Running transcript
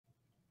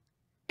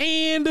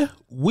And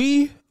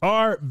we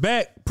are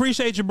back.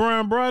 Appreciate you,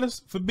 Bryan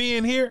Broaddus, for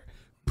being here.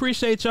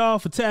 Appreciate y'all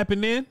for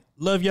tapping in.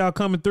 Love y'all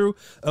coming through.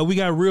 We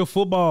got real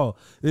football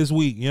this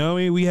week. You know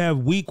what I mean? We have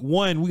week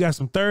 1. We got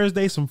some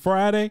Thursday, some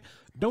Friday.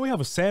 Don't we have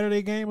a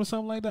Saturday game or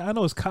something like that? I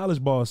know it's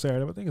college ball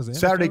Saturday, but I think it's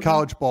Saturday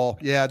college ball.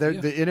 Yeah, the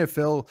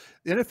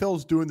NFL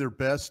is doing their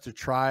best to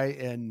try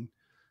and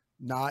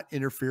not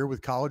interfere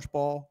with college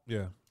ball.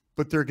 Yeah.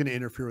 But they're going to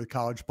interfere with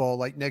college ball.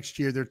 Like next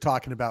year, they're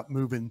talking about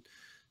moving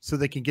so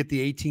they can get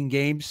the 18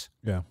 games.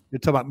 Yeah. They're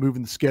talking about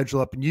moving the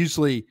schedule up. And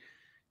usually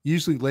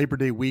Labor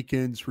Day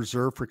weekend's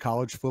reserved for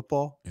college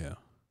football. Yeah.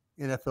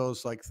 NFL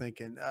is like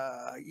thinking,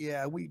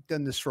 yeah, we've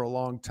done this for a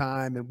long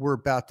time and we're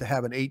about to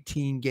have an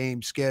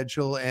 18-game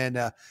schedule and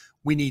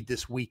we need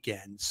this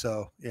weekend.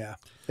 So, yeah,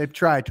 they've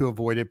tried to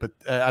avoid it, but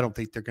I don't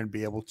think they're going to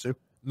be able to.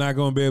 Not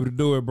going to be able to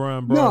do it,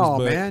 Bryan No,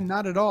 Broaddus. man,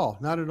 not at all.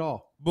 Not at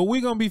all. But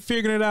we're going to be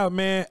figuring it out,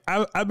 man.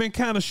 I've been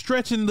kind of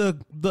stretching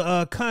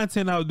the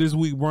content out this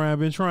week, Bryan. I've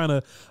been trying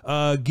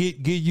to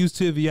get used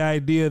to the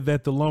idea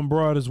that the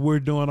Lombardi's We're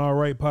Doing All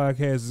Right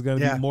podcast is going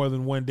to be more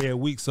than one day a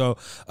week. So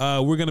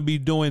we're going to be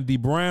doing the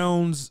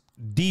Browns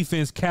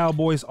defense,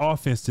 Cowboys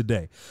offense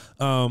today.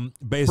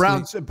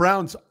 Basically,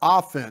 Browns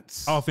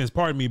offense.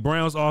 Pardon me.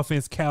 Browns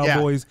offense,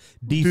 Cowboys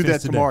defense. Do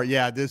that today. tomorrow.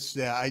 Yeah,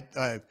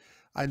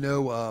 I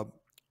know.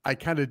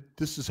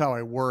 This is how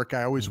I work.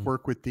 I always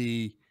work with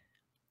the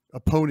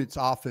opponent's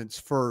offense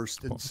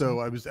first. And so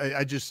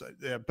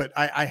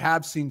I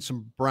have seen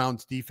some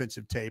Browns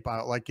defensive tape.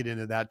 I'll like get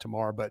into that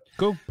tomorrow, but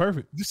cool.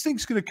 Perfect. This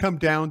thing's going to come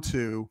down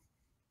to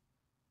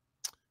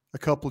a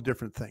couple of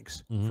different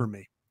things for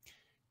me.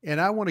 And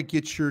I want to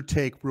get your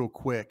take real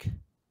quick. It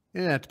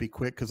doesn't have to be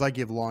quick because I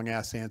give long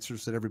ass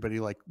answers that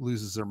everybody like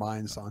loses their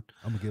minds on.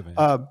 I'm giving.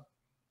 What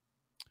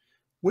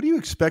are you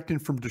expecting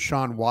from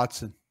Deshaun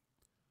Watson?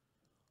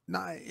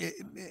 I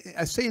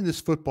say in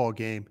this football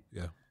game,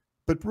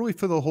 but really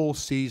for the whole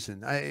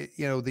season.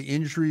 The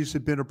injuries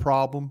have been a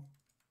problem.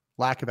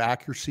 Lack of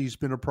accuracy has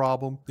been a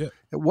problem. Yeah.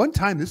 At one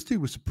time, this dude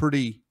was a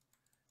pretty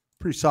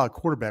solid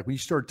quarterback. When you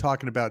started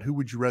talking about who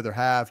would you rather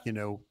have,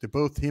 they're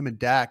both him and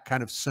Dak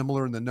kind of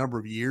similar in the number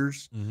of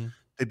years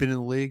they've been in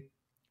the league.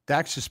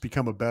 Dak's just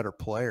become a better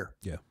player.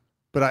 Yeah.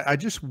 But I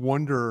just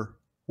wonder,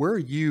 where are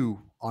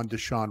you on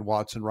Deshaun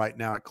Watson right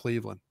now at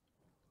Cleveland?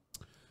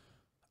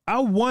 I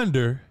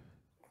wonder.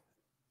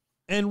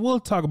 And we'll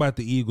talk about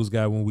the Eagles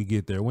guy when we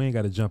get there. We ain't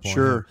got to jump on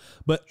him.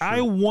 But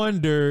I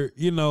wonder,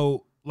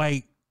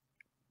 like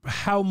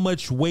how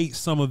much weight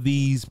some of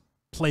these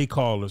play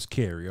callers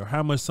carry or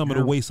how much some of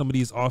the weight some of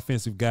these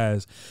offensive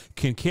guys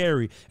can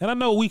carry. And I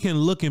know we can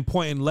look and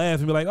point and laugh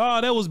and be like, oh,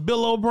 that was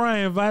Bill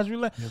O'Brien.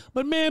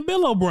 But man,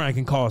 Bill O'Brien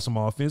can call some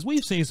offense.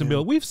 We've seen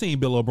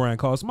Bill O'Brien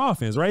call some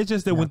offense, right? It's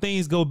just that when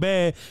things go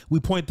bad, we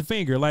point the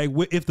finger. Like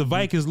if the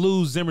Vikings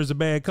lose, Zimmer's a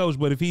bad coach,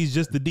 but if he's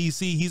just the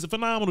DC, he's a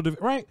phenomenal,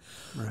 right?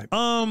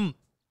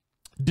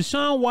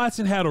 Deshaun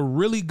Watson had a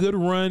really good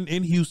run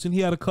in Houston. He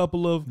had a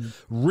couple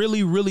of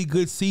really, really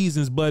good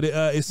seasons, but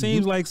it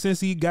seems like since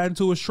he got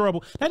into his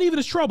trouble, not even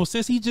his trouble,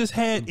 since he just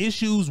had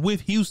issues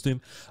with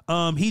Houston,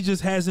 he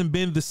just hasn't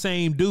been the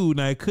same dude.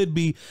 Now, it could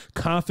be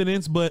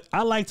confidence, but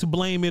I like to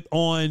blame it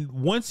on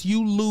once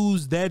you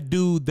lose that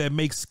dude that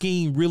makes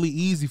scheme really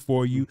easy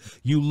for you,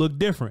 you look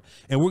different.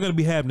 And we're going to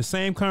be having the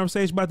same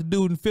conversation about the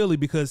dude in Philly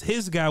because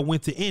his guy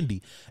went to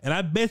Indy. And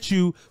I bet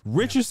you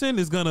Richardson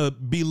is going to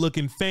be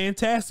looking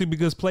fantastic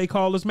because play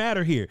callers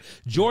matter here.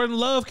 Jordan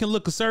Love can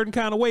look a certain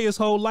kind of way his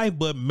whole life,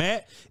 but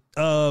Matt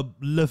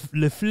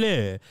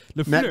LaFleur,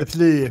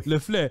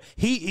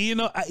 he,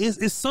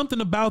 it's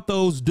something about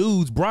those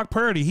dudes. Brock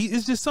Purdy,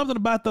 it's just something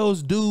about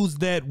those dudes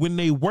that when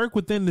they work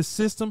within the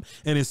system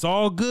and it's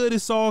all good.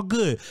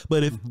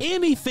 But if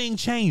anything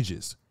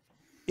changes,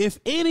 if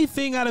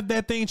anything out of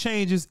that thing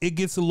changes, it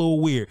gets a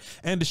little weird.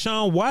 And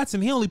Deshaun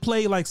Watson, he only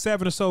played like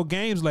 7 or so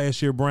games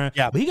last year, Brian.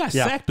 But he got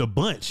sacked a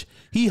bunch.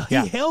 He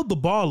held the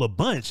ball a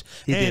bunch.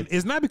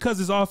 It's not because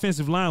his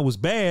offensive line was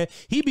bad.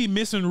 He be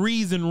missing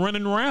reads and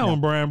running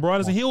around, Bryan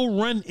Broaddus, and he'll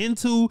run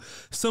into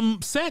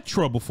some sack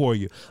trouble for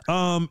you.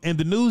 And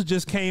the news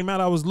just came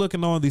out. I was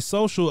looking on the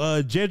social,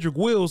 Jedrick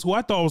Wills, who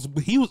I thought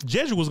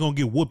Jedrick was going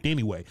to get whooped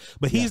anyway,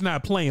 but he's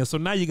not playing. So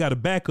now you got a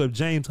backup,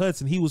 James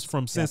Hudson. He was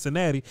from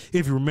Cincinnati,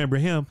 if you remember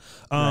him.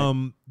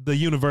 The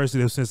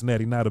University of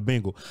Cincinnati, not a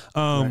Bengal.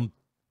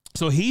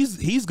 So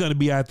he's going to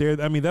be out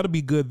there. I mean, that'll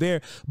be good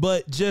there.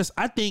 But just,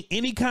 I think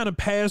any kind of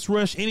pass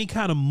rush, any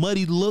kind of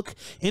muddy look,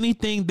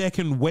 anything that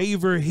can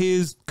waver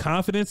his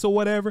confidence or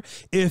whatever,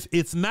 if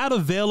it's not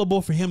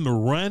available for him to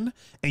run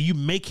and you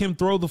make him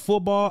throw the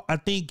football, I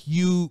think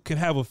you can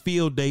have a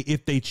field day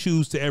if they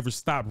choose to ever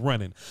stop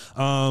running.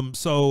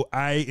 So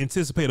I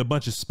anticipate a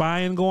bunch of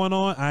spying going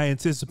on. I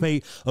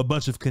anticipate a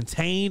bunch of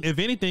contain. If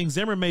anything,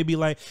 Zimmer may be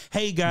like,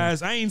 hey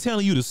guys, I ain't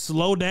telling you to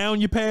slow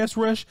down your pass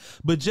rush,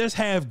 but just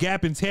have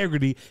gap integrity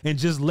and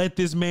just let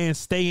this man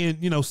stay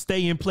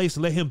in place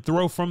and let him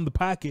throw from the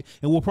pocket,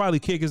 and we'll probably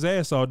kick his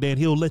ass all day and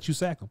he'll let you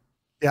sack him.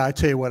 Yeah, I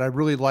tell you what, I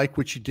really like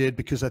what you did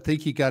because I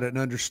think you got an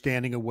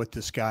understanding of what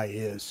this guy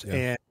is.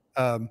 And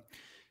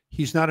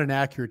he's not an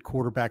accurate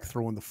quarterback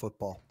throwing the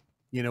football.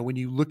 You know, when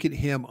you look at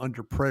him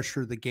under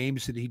pressure, the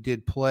games that he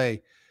did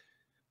play,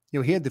 you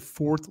know, he had the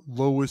 4th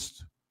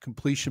lowest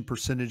completion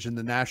percentage in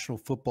the National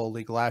Football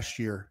League last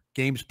year.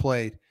 Games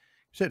played,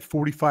 he's at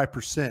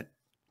 45%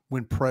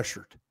 when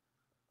pressured.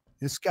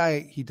 This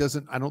guy, he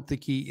doesn't, I don't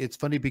think it's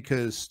funny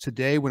because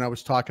today when I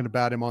was talking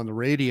about him on the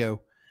radio,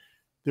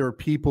 there were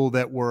people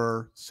that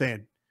were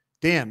saying,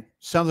 damn,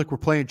 sounds like we're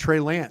playing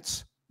Trey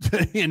Lance.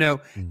 You know,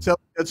 so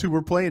that's who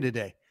we're playing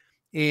today.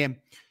 And,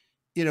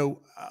 you know,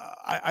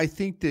 I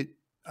think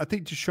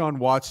Deshaun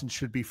Watson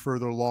should be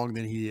further along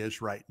than he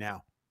is right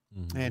now.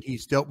 And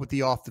he's dealt with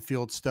the off the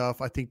field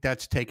stuff. I think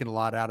that's taken a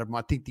lot out of him.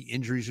 I think the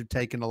injuries have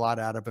taken a lot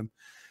out of him.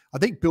 I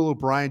think Bill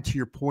O'Brien, to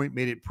your point,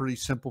 made it pretty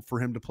simple for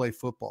him to play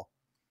football.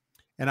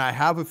 And I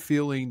have a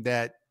feeling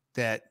that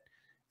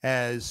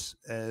as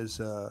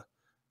the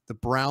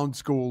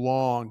Browns go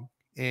along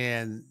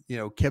and, you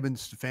know, Kevin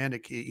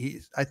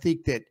Stefanski, I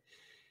think that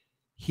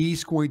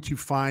he's going to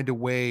find a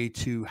way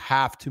to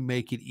have to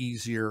make it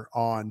easier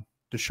on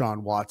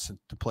Deshaun Watson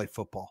to play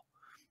football.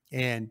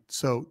 And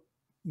so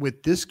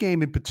with this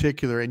game in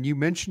particular, and you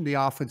mentioned the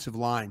offensive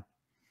line,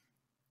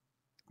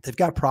 they've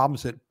got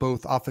problems at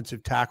both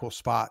offensive tackle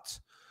spots.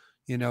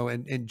 You know,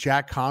 and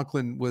Jack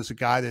Conklin was a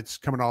guy that's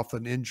coming off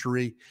an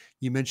injury.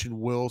 You mentioned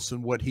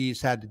Wilson, what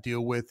he's had to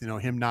deal with, you know,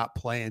 him not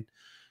playing.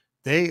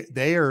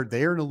 They're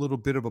in a little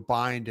bit of a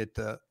bind at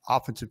the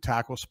offensive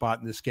tackle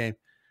spot in this game.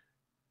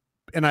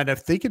 And I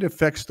think it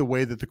affects the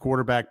way that the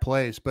quarterback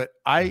plays. But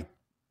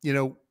you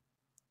know,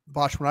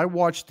 Voch, when I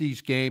watched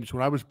these games,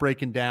 when I was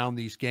breaking down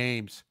these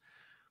games,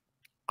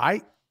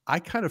 I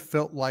kind of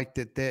felt like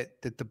that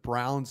the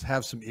Browns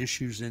have some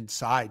issues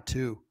inside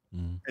too,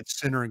 at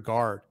center and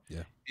guard.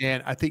 Yeah.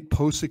 And I think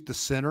Posick, the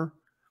center,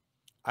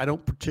 I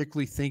don't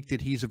particularly think that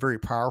he's a very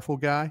powerful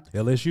guy.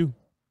 LSU.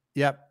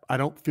 Yep. I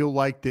don't feel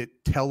like that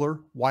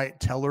Wyatt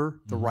Teller,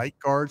 the right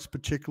guard's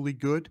particularly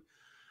good.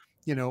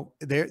 You know,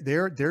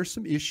 there's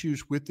some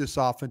issues with this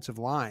offensive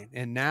line.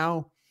 And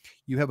now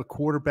you have a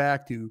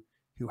quarterback who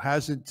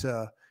hasn't,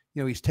 you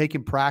know, he's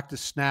taken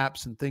practice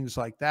snaps and things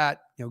like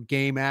that, you know,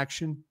 game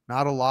action,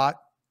 not a lot,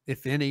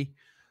 if any.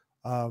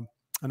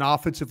 An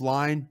offensive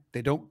line,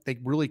 they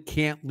really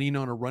can't lean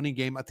on a running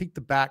game. I think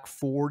the back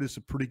Ford is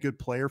a pretty good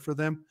player for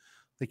them.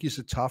 I think he's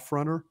a tough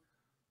runner,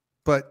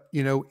 but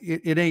you know,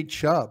 it ain't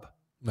Chubb.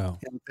 No,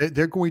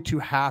 they're going to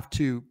have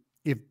to,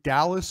 if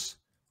Dallas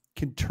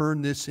can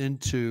turn this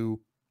into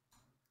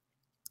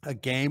a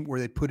game where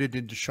they put it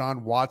in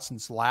Deshaun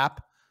Watson's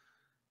lap,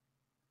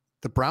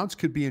 the Browns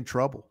could be in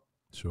trouble.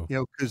 Sure. You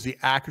know, because the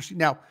accuracy.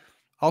 Now,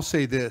 I'll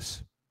say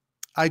this.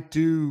 I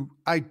do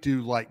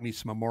like me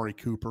some Amari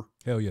Cooper.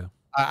 Hell yeah.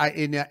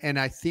 And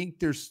I think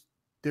there's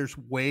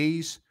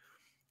ways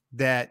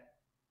that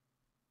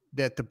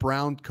the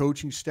Brown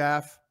coaching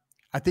staff,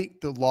 I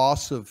think the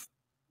loss of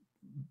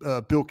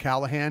Bill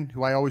Callahan,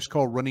 who I always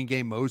call running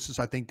game Moses,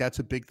 I think that's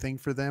a big thing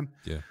for them.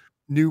 Yeah.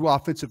 New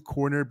offensive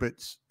corner, but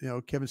you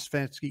know, Kevin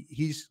Stefanski,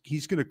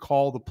 he's going to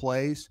call the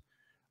plays.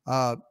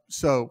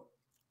 So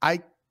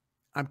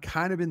I'm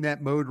kind of in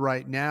that mode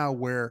right now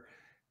where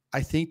I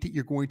think that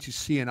you're going to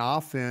see an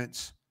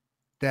offense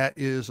that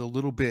is a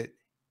little bit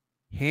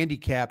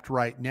handicapped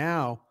right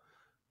now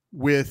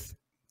with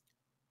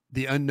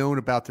the unknown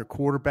about their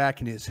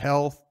quarterback and his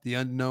health, the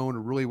unknown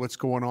of really what's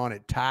going on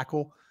at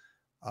tackle,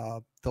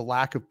 the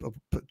lack of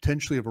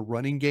potentially of a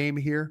running game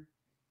here.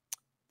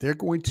 They're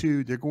going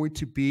to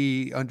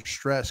be under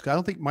stress. I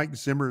don't think Mike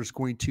Zimmer is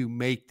going to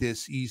make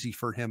this easy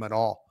for him at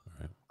all.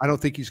 Right. I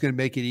don't think he's going to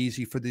make it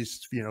easy for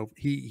this. You know,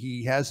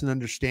 he has an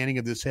understanding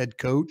of this head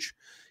coach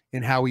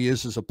and how he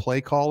is as a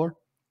play caller.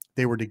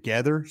 They were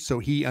together, so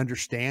he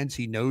understands.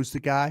 He knows the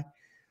guy.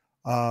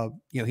 You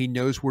know, he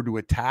knows where to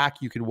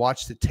attack. You can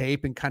watch the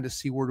tape and kind of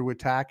see where to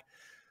attack.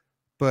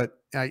 But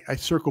I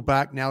circle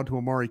back now to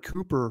Amari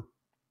Cooper.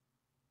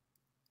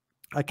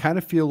 I kind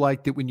of feel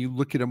like that when you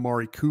look at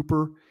Amari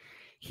Cooper,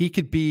 he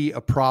could be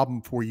a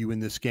problem for you in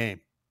this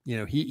game. You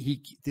know,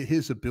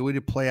 his ability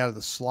to play out of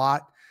the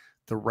slot,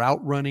 the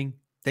route running,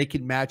 they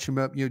can match him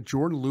up. You know,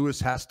 Jordan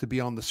Lewis has to be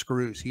on the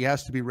screws. He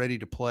has to be ready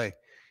to play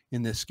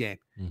in this game.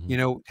 You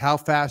know, how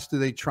fast do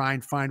they try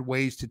and find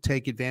ways to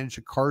take advantage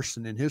of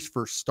Carson in his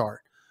first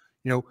start?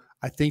 You know,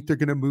 I think they're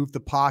going to move the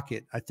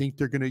pocket. I think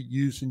they're going to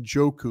use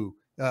Njoku.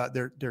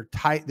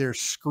 Their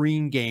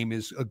screen game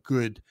is a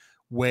good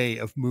way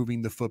of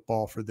moving the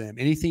football for them.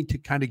 Anything to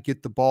kind of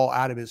get the ball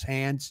out of his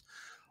hands.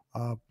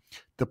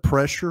 The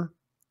pressure,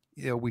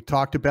 you know, we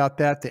talked about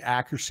that. The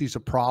accuracy is a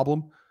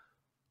problem.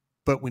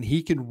 But when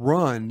he can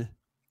run,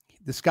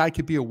 this guy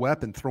could be a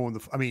weapon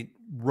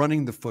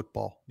running the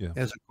football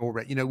as a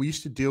quarterback. You know, you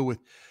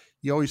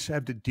always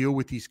have to deal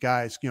with these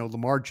guys. You know,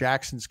 Lamar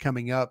Jackson's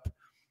coming up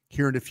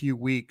here in a few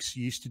weeks.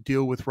 You used to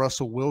deal with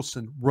Russell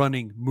Wilson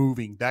running,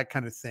 moving, that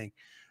kind of thing.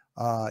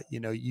 You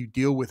know, you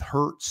deal with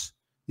Hurts,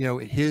 you know,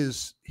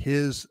 his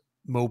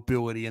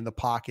mobility in the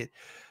pocket.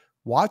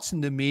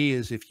 Watson to me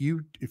is if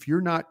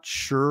you're not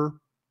sure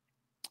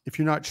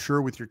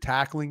with your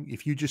tackling,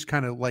 if you just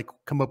kind of like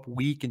come up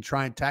weak and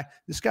try and tackle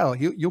this guy,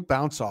 you'll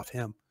bounce off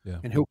him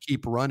and he'll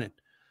keep running.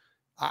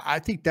 I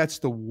think that's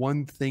the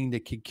one thing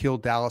that can kill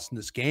Dallas in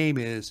this game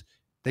is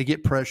they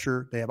get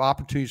pressure, they have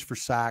opportunities for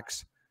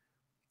sacks,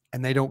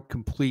 and they don't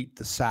complete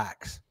the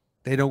sacks.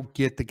 They don't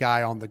get the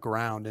guy on the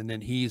ground, and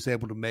then he's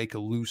able to make a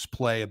loose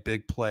play, a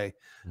big play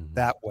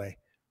that way.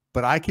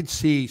 But I could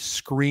see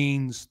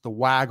screens, the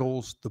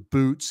waggles, the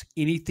boots,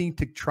 anything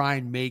to try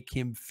and make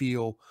him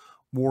feel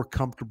more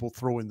comfortable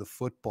throwing the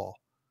football.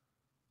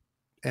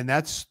 And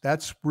that's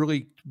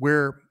really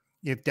where,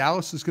 if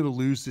Dallas is going to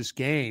lose this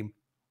game,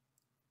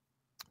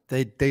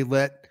 they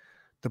let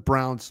the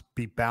Browns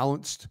be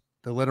balanced.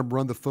 They let them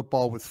run the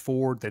football with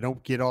Ford. They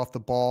don't get off the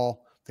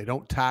ball. They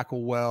don't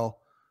tackle well.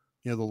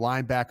 The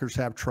linebackers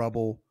have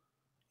trouble.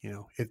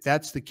 If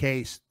that's the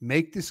case,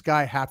 make this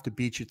guy have to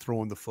beat you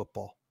throwing the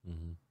football.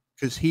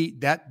 Because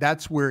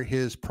that's where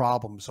his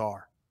problems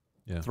are.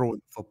 Yeah. Throwing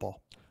the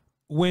football.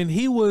 When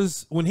he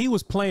was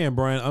playing,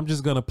 Brian, I'm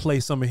just gonna play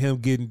some of him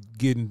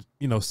getting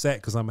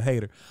sacked because I'm a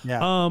hater.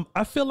 Yeah.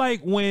 I feel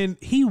like when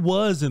he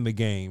was in the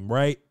game,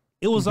 right,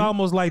 it was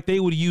almost like they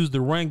would use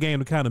the run game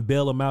to kind of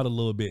bail him out a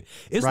little bit.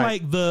 It's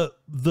like the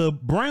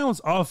Browns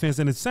offense,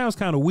 and it sounds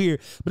kind of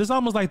weird, but it's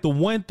almost like the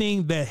one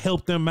thing that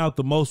helped them out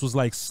the most was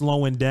like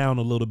slowing down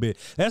a little bit.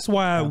 That's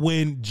why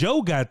when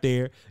Joe got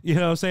there, you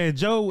know what I'm saying?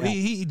 Joe,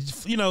 he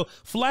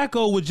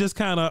Flacco would just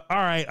kind of, all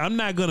right, I'm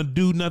not going to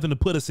do nothing to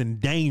put us in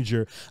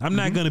danger. I'm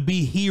not going to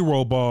be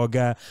hero ball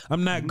guy.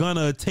 I'm not going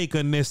to take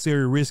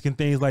unnecessary risk and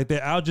things like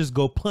that. I'll just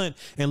go punt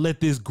and let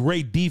this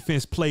great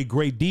defense play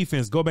great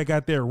defense. Go back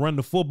out there and run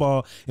the football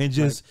and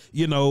just,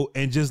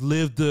 and just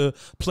live to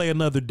play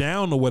another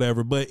down or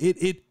whatever. But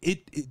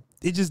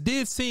it just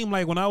did seem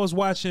like when I was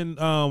watching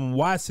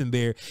Watson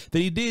there that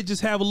he did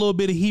just have a little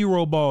bit of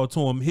hero ball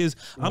to him.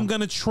 I'm going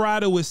to try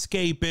to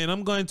escape and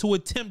I'm going to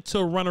attempt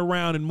to run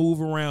around and move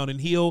around, and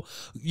he'll,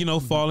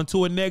 fall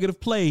into a negative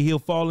play. He'll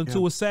fall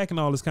into a sack and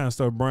all this kind of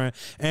stuff, Brian.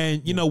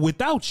 And,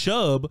 without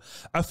Chubb,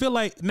 I feel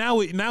like now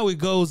it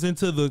goes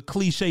into the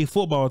cliche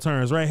football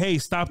terms, right? Hey,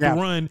 stop the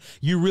run.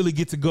 You really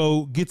get to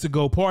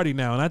go party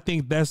now. And I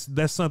think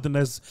that's something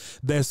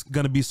that's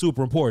going to be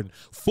super important.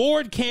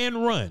 Ford can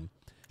run.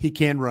 He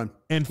can run.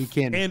 And he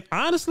can. And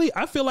honestly,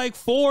 I feel like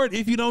Ford,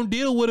 if you don't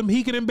deal with him,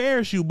 he can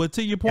embarrass you. But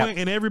to your point,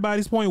 and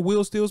everybody's point,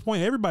 Will Steele's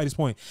point, everybody's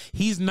point,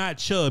 he's not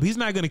Chubb. He's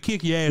not going to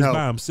kick your ass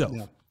by himself.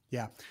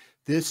 Yeah.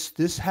 This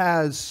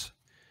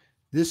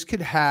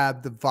could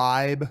have the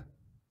vibe.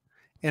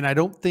 And I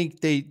don't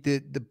think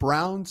the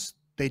Browns,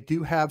 they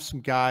do have some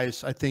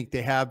guys. I think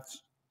they have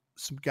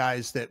some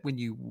guys that when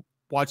you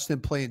watch them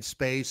play in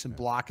space and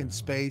block in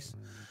space,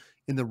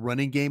 in the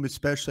running game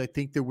especially, I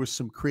think there was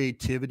some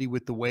creativity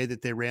with the way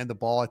that they ran the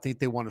ball. I think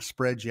they want to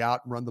spread you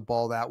out and run the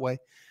ball that way.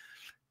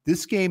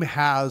 This game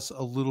has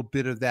a little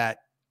bit of that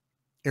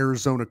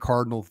Arizona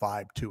Cardinal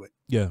vibe to it.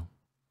 Yeah.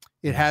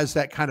 It has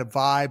that kind of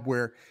vibe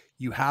where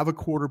you have a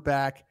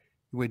quarterback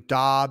with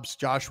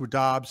Joshua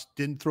Dobbs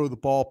didn't throw the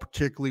ball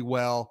particularly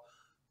well,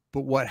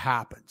 but what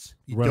happens?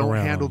 You don't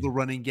handle the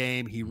running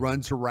game. He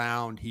runs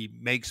around. He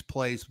makes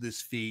plays with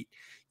his feet.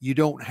 You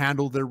don't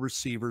handle their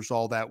receivers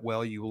all that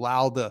well. You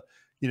allow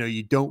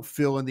you don't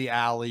fill in the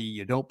alley.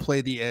 You don't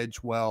play the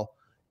edge well.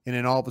 And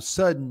then all of a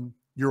sudden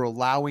you're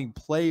allowing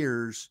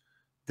players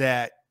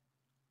that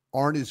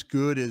aren't as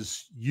good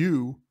as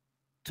you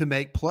to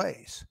make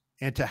plays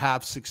and to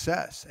have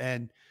success.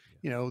 And,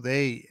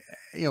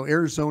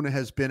 Arizona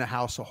has been a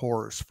house of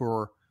horrors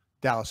for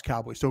Dallas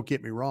Cowboys. Don't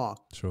get me wrong.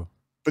 Sure.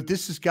 But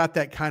this has got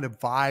that kind of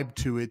vibe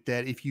to it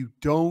that if you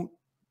don't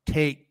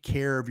take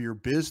care of your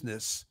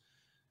business,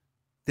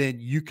 then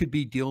you could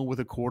be dealing with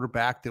a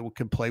quarterback that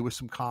can play with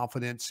some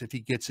confidence if he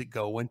gets it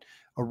going,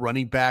 a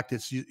running back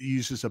that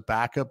uses a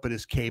backup but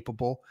is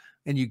capable,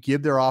 and you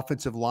give their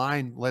offensive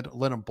line, let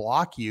them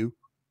block you,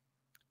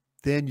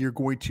 then you're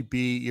going to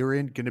be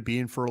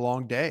in for a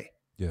long day.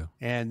 Yeah.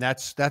 And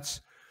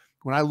that's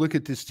when I look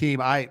at this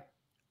team, I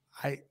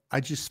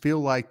just feel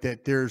like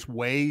that there's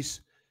ways,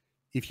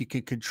 if you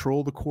can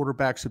control the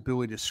quarterback's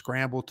ability to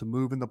scramble, to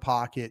move in the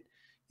pocket,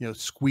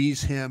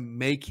 squeeze him,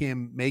 make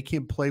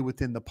him play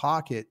within the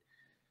pocket,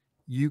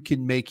 you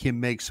can make him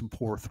make some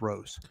poor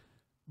throws.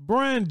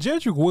 Brian,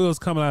 Jedrick Wills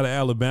coming out of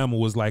Alabama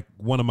was like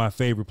one of my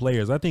favorite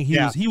players. I think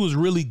he was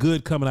really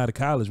good coming out of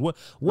college.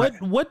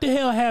 What the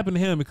hell happened to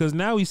him? Because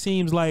now he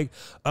seems like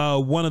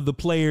one of the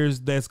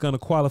players that's going to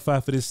qualify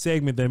for this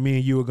segment that me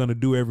and you are going to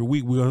do every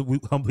week. We're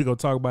going to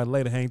talk about it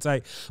later. Hang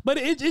tight. But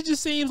it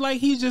just seems like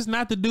he's just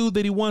not the dude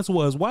that he once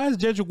was. Why is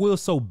Jedrick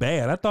Wills so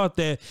bad? I thought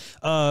that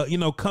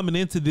coming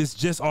into this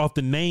just off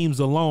the names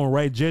alone,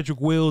 right?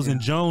 Jedrick Wills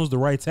and Jones, the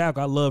right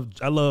tackle. I love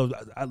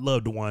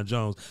DeJuan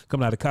Jones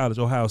coming out of college,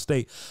 Ohio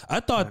State.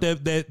 I thought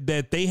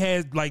that they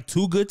had like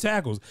two good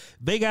tackles.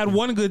 They got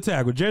one good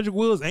tackle. Jedrick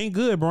Wills ain't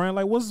good, Brian.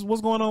 Like what's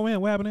going on,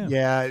 man? What happened to him?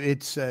 Yeah,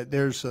 it's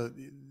there's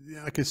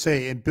like I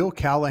say, and Bill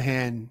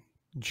Callahan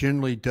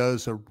generally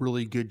does a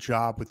really good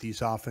job with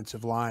these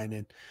offensive line,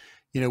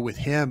 and with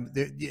him,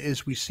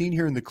 as we've seen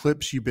here in the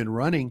clips you've been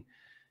running,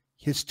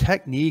 his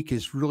technique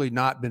has really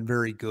not been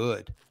very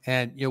good.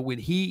 And when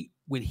he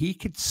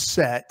could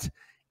set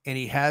and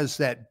he has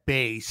that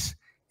base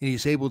and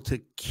he's able to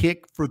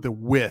kick for the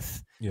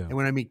width. Yeah. And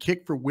when I mean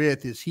kick for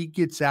width is he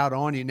gets out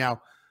on you.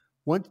 Now,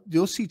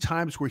 you'll see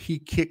times where he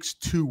kicks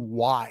too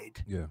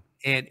wide. Yeah.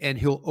 And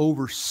he'll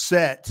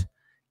overset,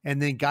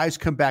 and then guys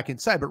come back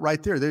inside. But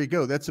right there you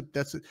go. That's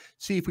a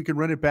see if we can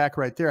run it back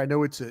right there. I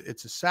know it's a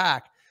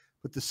sack,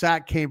 but the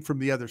sack came from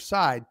the other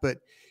side. But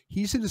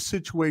he's in a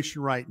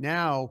situation right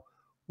now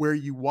where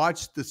you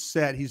watch the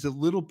set. He's a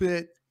little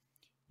bit,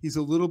 and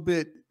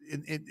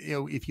you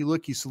know, if you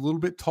look, he's a little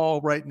bit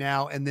tall right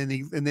now, and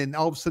then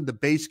all of a sudden the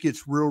base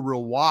gets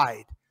real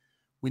wide.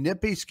 When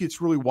that base gets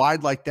really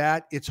wide like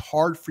that, it's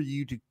hard for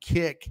you to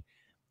kick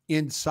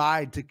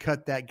inside to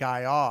cut that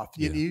guy off.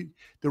 The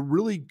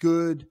really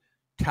good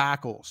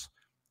tackles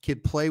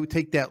can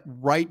take that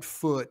right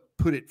foot,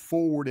 put it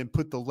forward, and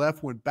put the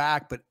left one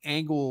back, but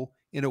angle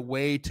in a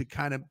way to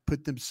kind of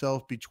put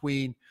themselves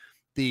between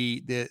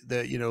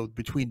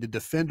between the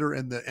defender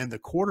and the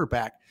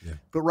quarterback. Yeah.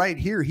 But right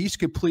here, he's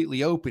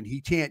completely open.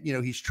 He can't,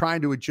 he's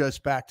trying to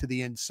adjust back to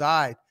the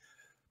inside.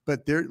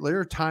 But there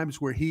are times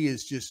where he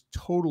is just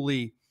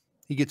totally,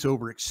 he gets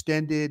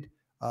overextended.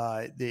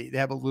 They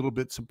have a little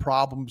bit some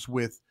problems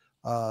with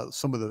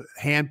some of the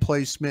hand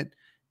placement.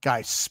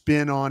 Guys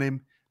spin on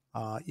him.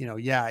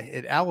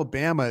 At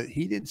Alabama,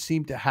 he didn't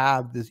seem to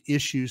have the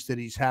issues that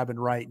he's having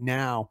right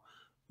now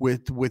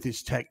with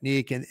his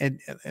technique. And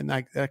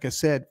like I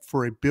said,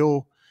 for a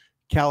Bill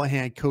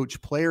Callahan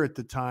coach player at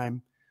the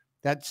time,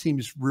 that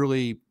seems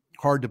really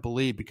hard to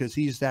believe because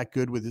he's that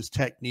good with his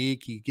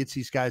technique. He gets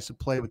these guys to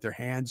play with their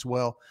hands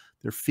well,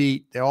 their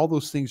feet. All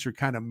those things are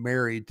kind of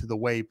married to the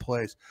way he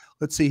plays.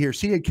 Let's see here.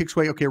 See, he kicks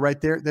away. Okay,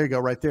 right there. There you go,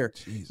 right there.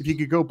 Jesus. If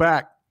you go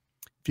back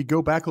a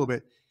little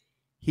bit,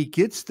 he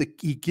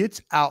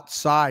gets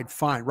outside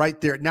fine right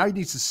there. Now he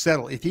needs to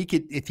settle. If he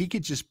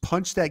could just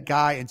punch that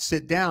guy and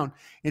sit down,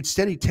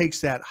 instead he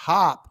takes that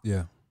hop.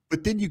 Yeah.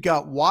 But then you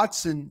got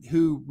Watson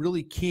who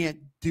really can't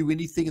do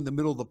anything in the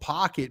middle of the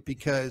pocket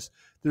because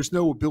there's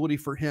no ability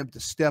for him to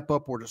step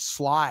up or to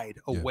slide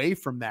away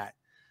from that.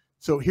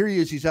 So here he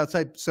is. He's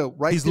outside. So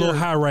he's a little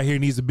high right here.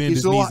 Needs to bend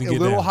his knees and get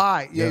down. A little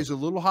high. Yeah, he's a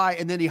little high,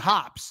 and then he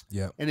hops.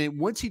 Yeah. And then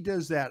once he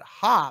does that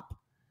hop,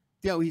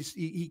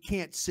 he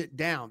can't sit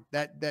down.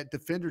 That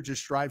defender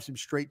just drives him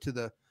straight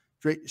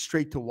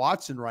to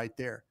Watson right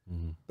there.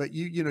 Mm-hmm. But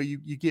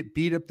you get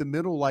beat up the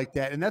middle like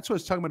that, and that's what I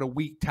was talking about. A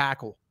weak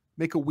tackle.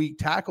 Make a weak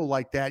tackle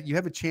like that. You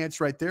have a chance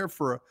right there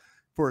for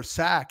a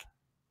sack.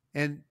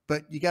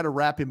 But you got to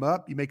wrap him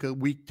up. You make a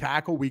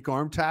weak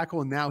arm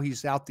tackle, and now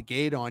he's out the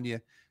gate on you.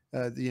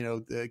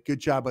 The good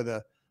job of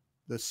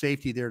the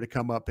safety there to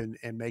come up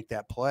and make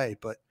that play.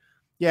 But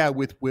yeah,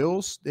 with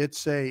Wills,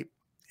 it's a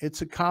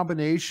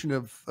combination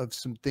of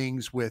some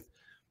things with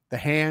the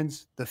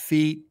hands, the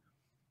feet.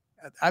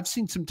 I've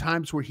seen some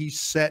times where he's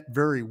set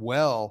very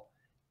well,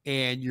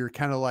 and you're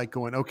kind of like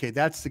going, okay,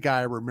 that's the guy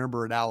I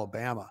remember at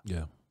Alabama.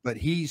 Yeah. But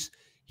he's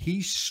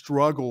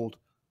struggled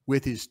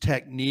with his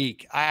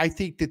technique. I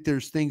think that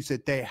there's things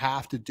that they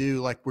have to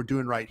do, like we're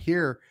doing right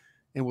here,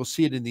 and we'll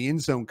see it in the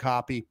end zone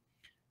copy.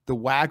 The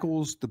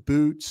waggles, the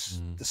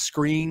boots, the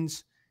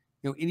screens,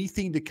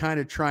 anything to kind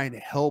of try and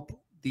help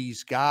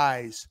these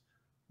guys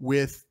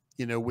with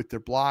their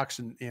blocks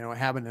and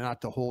having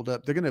not to hold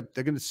up. They're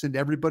gonna send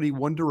everybody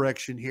one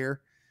direction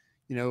here,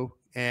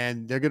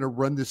 and they're gonna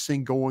run this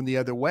thing going the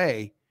other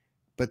way.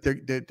 But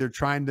they're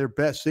trying their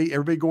best. See,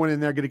 everybody going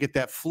in there going to get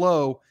that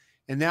flow.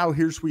 And now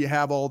here's where you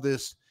have all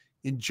this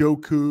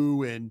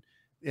Njoku and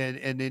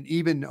then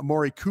even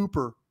Amari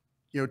Cooper,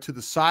 to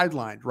the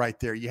sideline right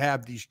there. You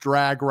have these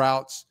drag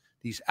routes,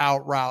 these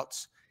out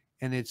routes,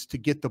 and it's to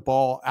get the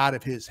ball out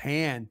of his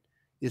hand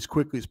as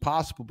quickly as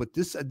possible. But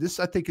this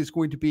I think is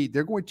going to be,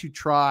 they're going to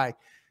try.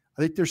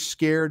 I think they're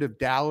scared of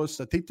Dallas.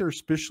 I think they're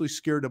especially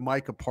scared of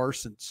Micah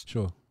Parsons.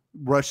 Sure.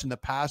 Rushing the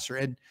passer.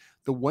 And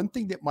the one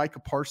thing that Micah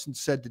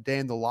Parsons said today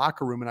in the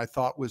locker room, and I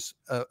thought was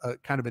a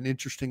kind of an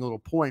interesting little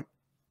point,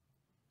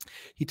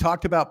 he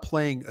talked about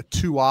playing a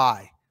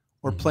 2-eye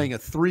or playing a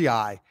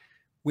 3-eye.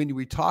 When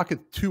we talk of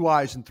 2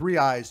 eyes and 3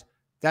 eyes,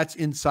 that's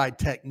inside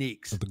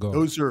techniques.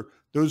 Those are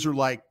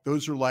like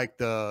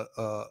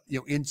the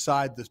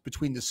inside this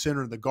between the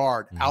center and the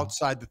guard.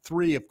 Outside the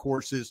 3, of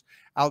course, is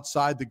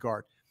outside the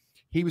guard.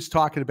 He was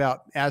talking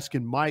about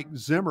asking Mike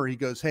Zimmer. He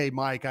goes, "Hey,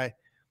 Mike,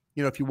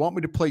 if you want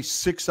me to play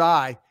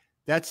 6-eye,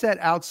 that's that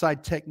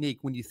outside technique.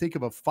 When you think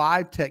of a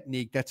 5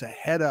 technique, that's a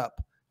head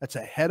up. That's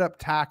a head up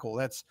tackle.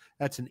 That's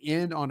an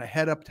end on a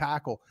head up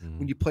tackle.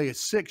 When you play a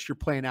 6, you're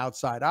playing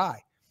outside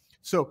eye."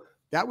 So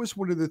that was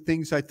one of the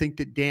things I think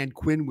that Dan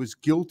Quinn was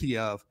guilty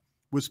of,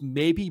 was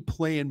maybe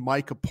playing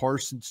Micah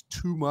Parsons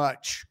too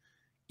much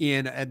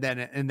in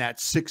that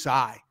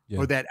 6-eye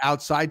or that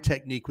outside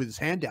technique with his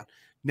hand down.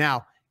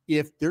 Now,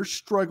 if they're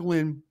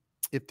struggling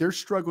at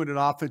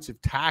offensive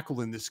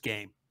tackle in this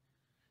game,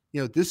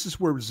 this is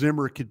where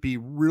Zimmer could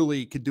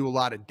do a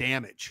lot of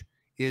damage,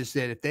 is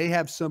that if they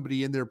have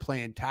somebody in there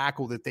playing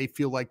tackle that they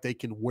feel like they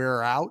can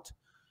wear out,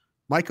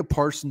 Micah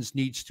Parsons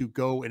needs to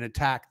go and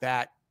attack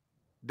that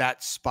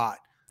spot.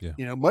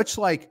 Yeah. Much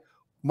like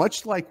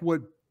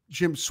what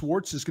Jim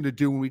Schwartz is going to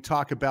do when we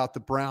talk about the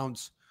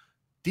Browns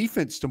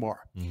defense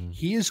tomorrow.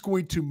 He is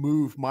going to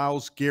move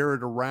Myles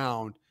Garrett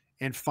around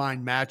and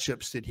find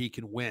matchups that he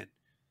can win.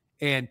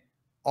 And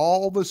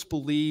all of us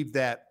believe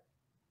that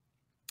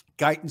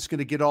Guyton's going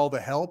to get all the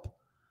help.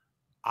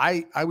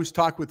 I was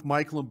talking with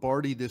Mike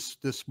Lombardi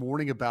this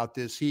morning about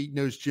this. He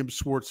knows Jim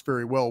Schwartz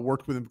very well,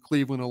 worked with him in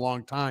Cleveland a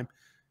longtime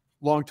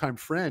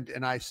friend.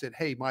 And I said,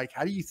 hey, Mike,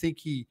 how do you think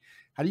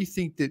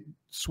that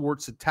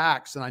Schwartz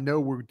attacks? And I know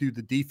we'll do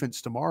the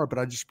defense tomorrow, but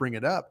I just bring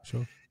it up.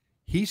 Sure.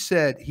 He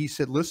said,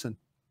 listen,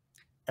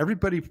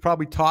 everybody's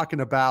probably talking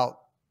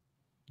about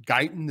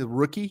Guyton, the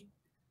rookie.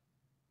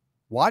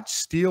 Watch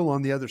Steele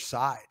on the other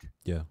side.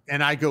 Yeah.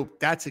 And I go,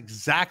 that's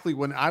exactly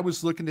when I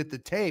was looking at the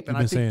tape. And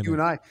I think you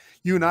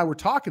and I were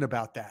talking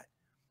about that.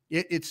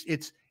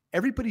 It's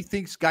everybody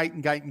thinks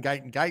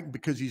Guyton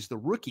because he's the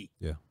rookie.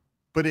 Yeah.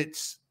 But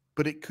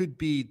it could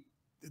be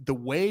the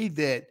way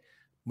that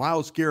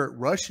Myles Garrett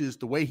rushes,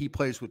 the way he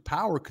plays with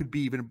power could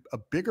be even a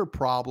bigger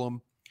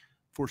problem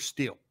for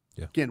Steele.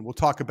 Yeah. Again, we'll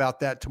talk about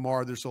that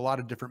tomorrow. There's a lot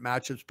of different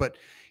matchups, but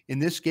in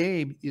this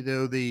game,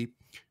 the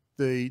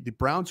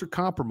Browns are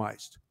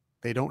compromised.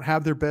 They don't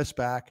have their best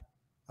back.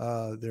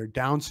 They're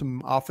down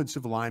some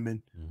offensive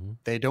linemen.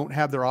 They don't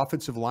have their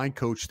offensive line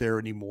coach there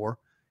anymore.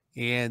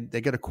 And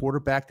they got a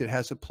quarterback that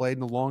hasn't played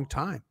in a long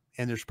time.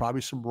 And there's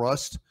probably some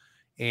rust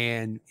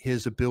and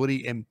his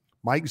ability. And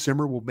Mike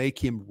Zimmer will make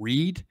him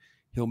read.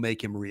 He'll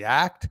make him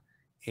react.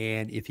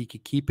 And if he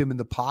could keep him in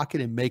the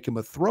pocket and make him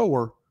a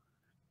thrower,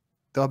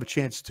 they'll have a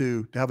chance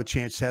to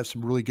have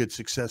some really good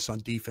success on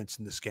defense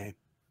in this game.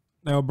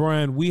 Now,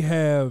 Bryan, we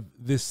have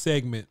this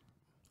segment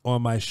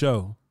on my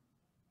show.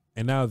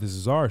 And now this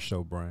is our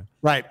show, Bryan.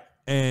 Right.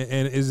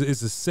 And it's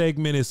a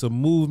segment, it's a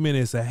movement,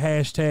 it's a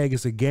hashtag,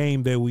 it's a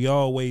game that we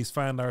always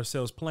find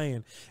ourselves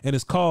playing. And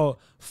it's called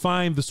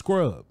Find the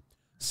Scrub.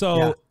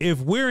 So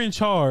if we're in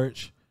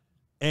charge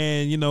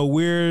and,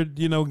 we're,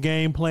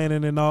 game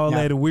planning and all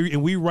that, and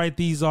we write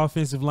these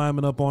offensive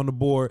linemen up on the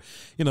board,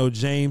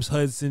 James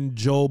Hudson,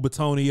 Joel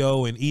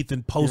Bitonio, and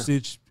Ethan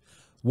Postage,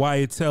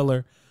 Wyatt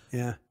Teller.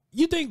 Yeah.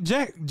 You think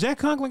Jack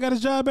Conklin got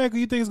his job back, or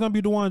you think it's going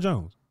to be DeJuan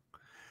Jones?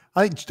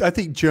 I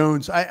think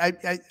Jones.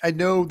 I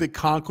know that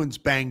Conklin's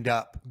banged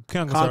up.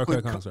 Jack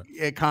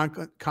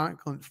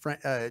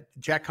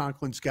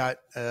Conklin's got.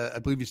 I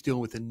believe he's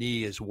dealing with a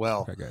knee as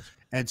well. Okay, gotcha.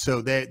 And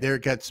so they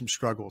got some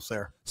struggles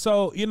there.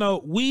 So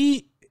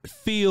we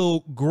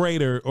feel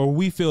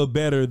we feel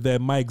better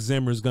that Mike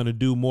Zimmer is going to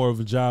do more of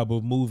a job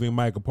of moving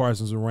Michael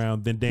Parsons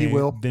around than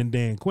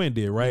Dan Quinn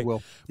did, right? He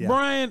will. Yeah.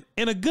 Bryan,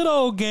 in a good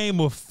old game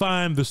of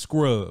Find the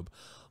Scrub,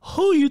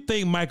 who you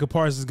think Michael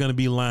Parsons is going to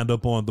be lined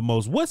up on the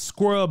most? What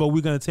scrub are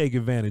we going to take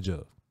advantage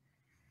of?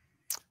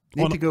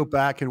 Need to go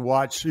back and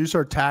watch. Who's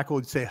our tackle?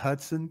 Would say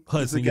Hudson.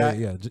 Hudson, yeah,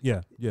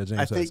 James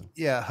Hudson.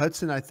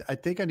 Hudson. I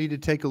think I need to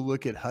take a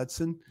look at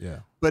Hudson.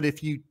 Yeah. But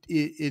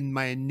in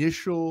my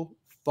initial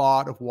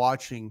thought of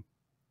watching,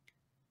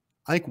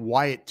 I think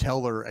Wyatt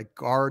Teller at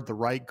guard, the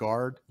right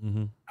guard,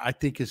 I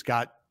think he's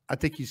got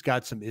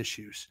some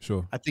issues.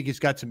 Sure. I think he's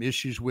got some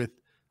issues with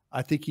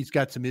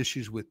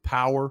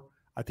power.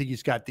 I think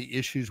he's got the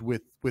issues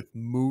with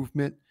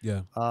movement.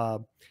 Yeah.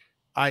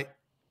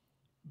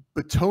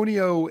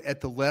 Bitonio at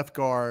the left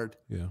guard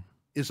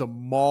is a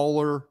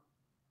mauler,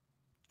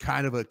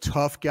 kind of a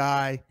tough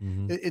guy.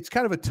 It's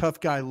kind of a tough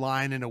guy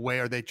line in a way,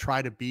 or they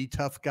try to be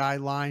tough guy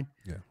line.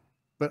 Yeah.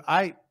 But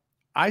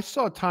I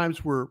saw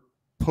times where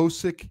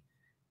Posick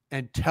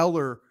and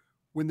Teller,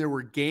 when there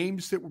were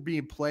games that were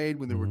being played,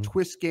 when there were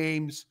twist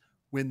games,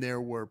 when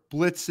there were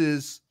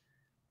blitzes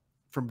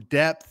from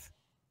depth,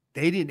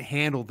 they didn't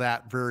handle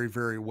that very,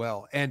 very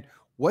well. And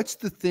what's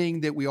the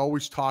thing that we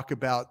always talk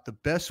about? The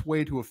best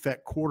way to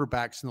affect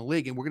quarterbacks in the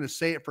league, and we're going to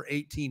say it for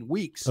 18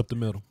 weeks. Up the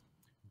middle.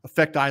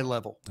 Affect eye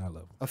level.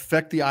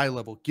 Affect the eye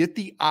level. Get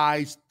the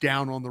eyes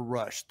down on the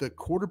rush. The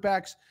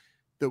quarterbacks,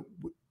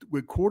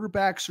 when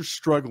quarterbacks are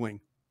struggling,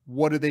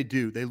 what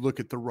do? They look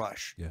at the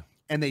rush. Yeah.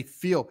 And they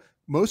feel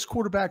most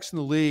quarterbacks in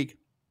the league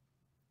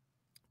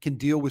can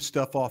deal with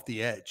stuff off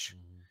the edge.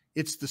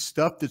 It's the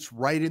stuff that's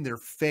right in their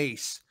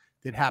face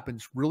that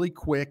happens really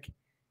quick,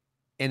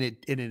 and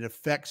it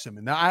affects them.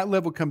 And the eye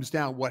level comes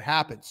down. What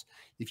happens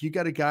if you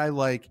got a guy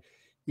like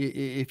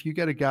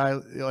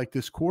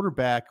this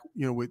quarterback,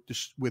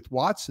 with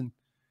Watson,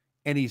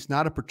 and he's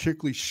not a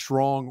particularly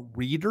strong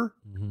reader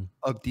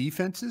of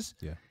defenses?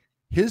 Yeah,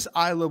 his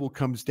eye level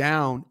comes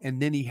down,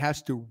 and then he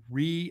has to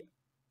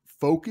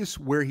refocus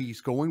where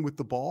he's going with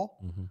the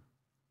ball.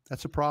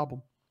 That's a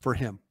problem for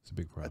him. It's a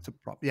big problem. That's a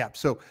problem. Yeah.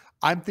 So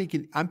I'm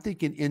thinking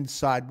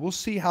inside. We'll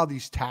see how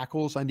these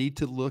tackles. I need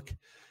to look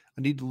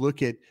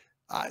at.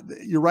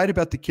 You're right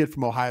about the kid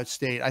from Ohio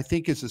State. I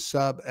think as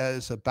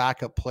a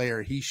backup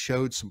player, he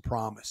showed some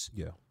promise.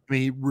 Yeah. I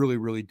mean, he really,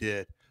 really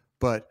did.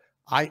 But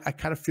I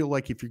kind of feel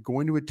like if you're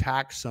going to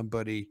attack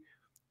somebody,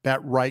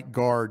 that right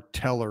guard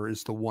Teller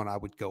is the one I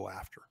would go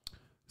after.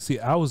 See,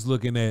 I was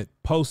looking at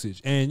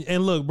Postage, and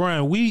look,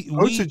 Bryan,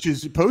 Postage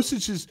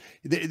is.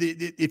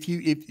 If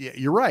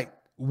you're right.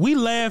 we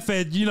laugh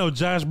at, you know,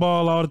 Josh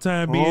Ball all the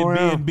time being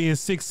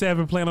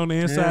 6'7", playing on the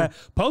inside.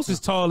 Post is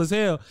tall as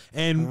hell,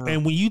 and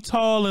when you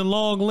tall and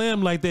long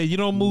limb like that, you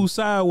don't move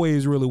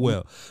sideways really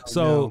well.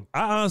 So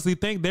I honestly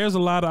think there's a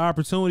lot of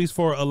opportunities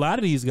for a lot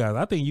of these guys.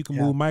 I think you can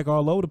move Mike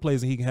all over the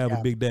place and he can have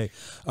a big day.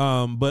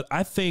 But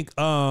I think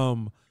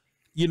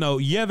you know,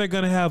 they're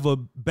gonna have a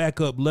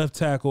backup left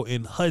tackle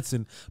in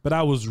Hudson, but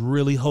I was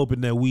really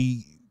hoping that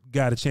we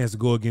got a chance to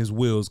go against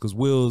Wills, because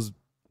Wills.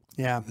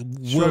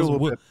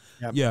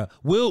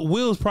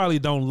 Wills probably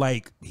don't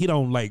like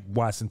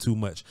Watson too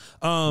much.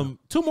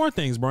 Two more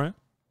things, Brian.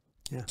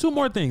 Two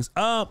more things.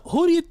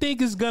 Who do you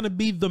think is gonna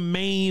be the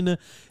main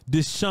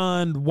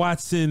Deshaun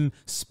Watson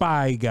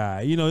spy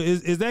guy? You know,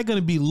 is that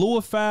gonna be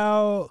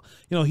Louisville?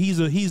 You know, he's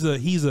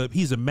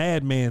a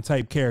madman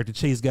type character,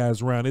 chase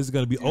guys around. Is it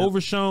gonna be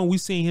Overshown?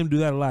 We've seen him do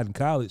that a lot in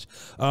college.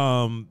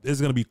 Is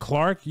it gonna be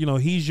Clark? You know,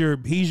 he's your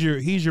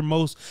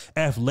most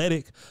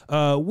athletic.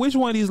 Which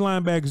one of these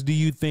linebackers do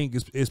you think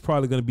is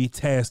probably gonna be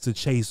tasked to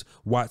chase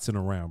Watson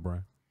around,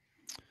 Brian?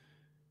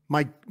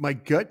 My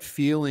gut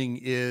feeling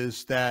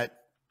is that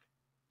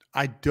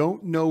I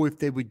don't know if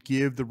they would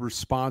give the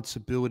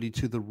responsibility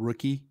to the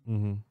rookie.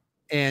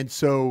 And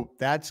so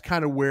that's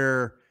kind of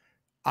where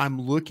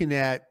I'm looking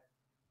at,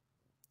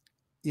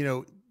 you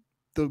know,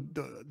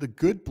 the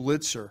good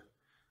blitzer.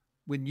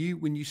 When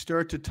you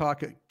start to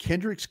talk,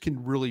 Kendricks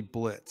can really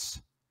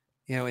blitz,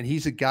 you know, and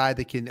he's a guy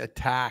that can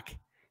attack.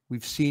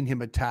 We've seen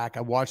him attack.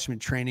 I watched him in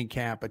training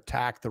camp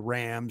attack the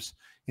Rams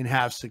and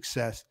have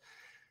success.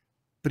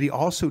 But he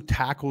also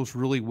tackles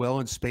really well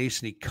in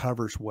space and he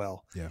covers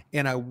well.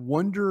 And I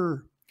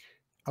wonder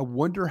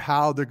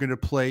how they're going to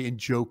play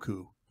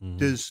Njoku.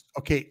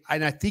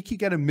 And I think you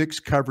got to mix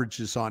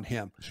coverages on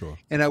him.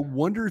 And I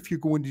wonder if you're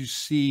going to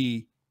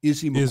see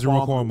Izzy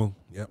Mukuamu.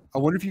 I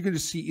wonder if you're going to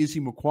see Izzy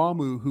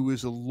Mukuamu, who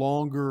is a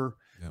longer,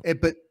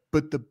 but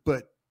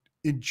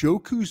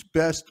Njoku's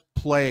best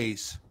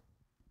plays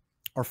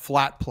are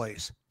flat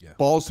plays,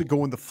 balls that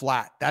go in the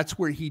flat. That's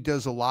where he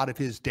does a lot of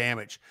his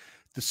damage.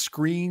 The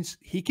screens,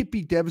 he could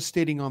be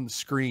devastating on the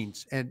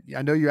screens. And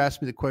I know you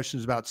asked me the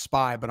questions about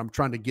spy, but I'm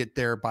trying to get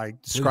there by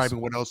describing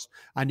what else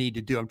I need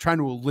to do. I'm trying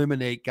to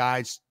eliminate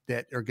guys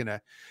that are going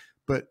to,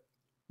 but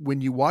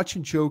when you watch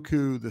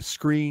Njoku, the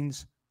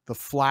screens, the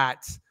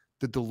flats,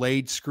 the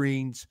delayed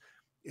screens,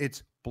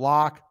 it's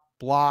block,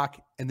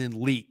 and then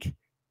leak.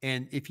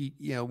 And if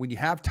when you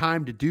have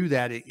time to do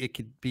that, it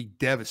could be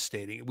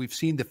devastating. We've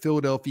seen the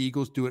Philadelphia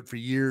Eagles do it for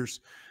years.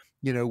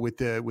 You know, with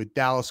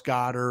Dallas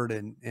Goedert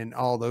and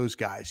all those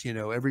guys, you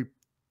know, every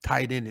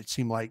tight end it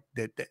seemed like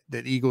that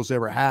Eagles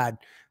ever had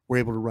were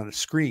able to run a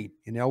screen,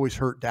 and they always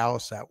hurt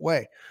Dallas that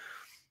way.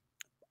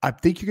 I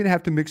think you're going to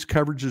have to mix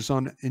coverages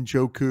on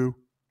Njoku.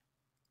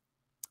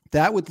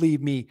 That would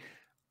leave me.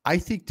 I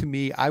think to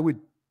me, I would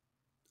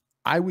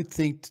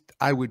think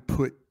I would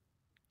put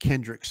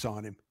Kendricks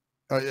on him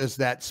as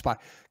that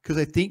spot, because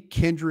I think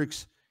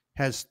Kendricks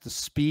has the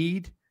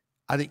speed.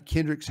 I think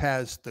Kendricks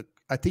has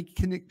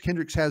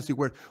the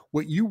word.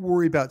 What you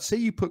worry about, say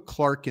you put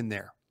Clark in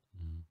there.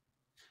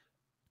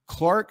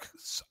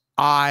 Clark's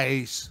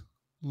eyes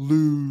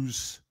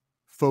lose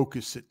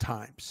focus at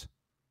times.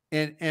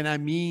 And I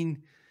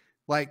mean,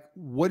 like,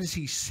 what is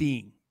he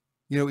seeing?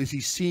 You know, is he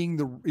seeing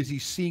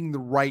the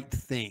right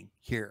thing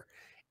here?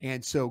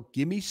 And so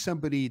give me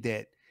somebody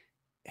that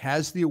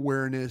has the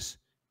awareness,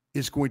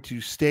 is going to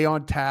stay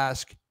on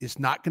task, is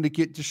not going to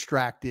get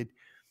distracted.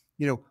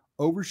 You know,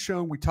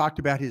 Overshown, we talked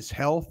about his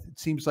health. It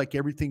seems like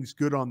everything's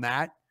good on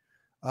that.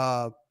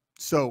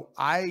 So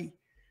I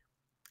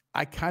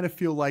kind of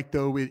feel like,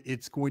 though,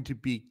 it's going to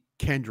be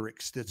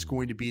Kendricks that's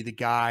going to be the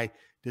guy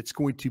that's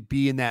going to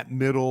be in that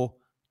middle,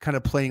 kind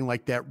of playing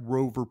like that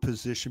rover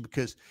position,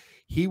 because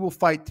he will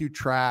fight through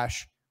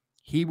trash.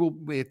 He will,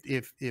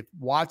 if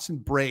Watson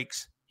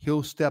breaks,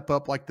 he'll step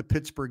up like the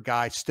Pittsburgh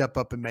guy, step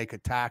up and make a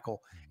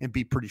tackle and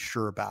be pretty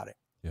sure about it.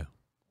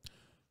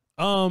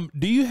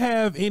 Do you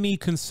have any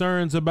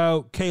concerns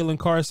about Kalen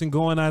Carson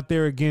going out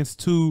there against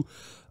two,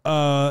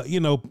 top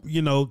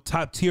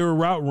tier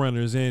route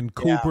runners, and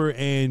Cooper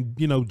and,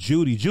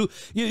 Judy?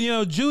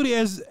 Judy,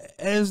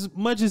 as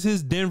much as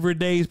his Denver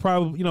days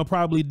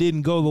probably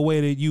didn't go the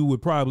way that you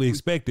would probably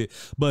expect it,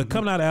 but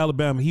coming out of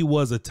Alabama, he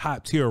was a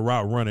top tier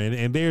route runner,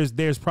 and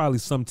there's probably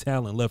some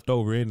talent left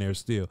over in there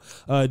still.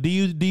 Do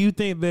you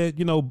think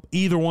that,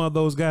 either one of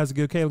those guys will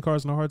give Kalen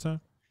Carson a hard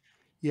time?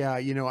 Yeah,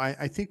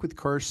 I think with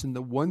Carson,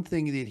 the one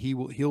thing that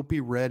he'll be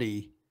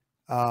ready,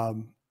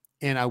 and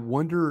I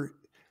wonder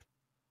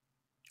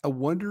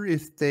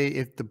if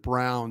the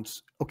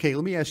Browns. Okay,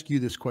 let me ask you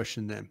this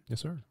question then.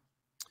 Yes, sir.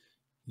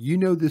 You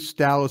know this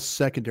Dallas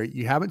secondary.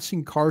 You haven't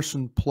seen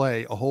Carson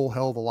play a whole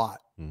hell of a lot,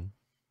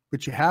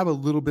 but you have a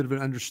little bit of an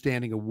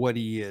understanding of what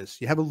he is.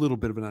 You have a little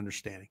bit of an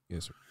understanding.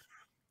 Yes, sir.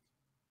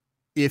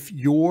 If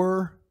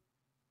you're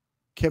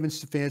Kevin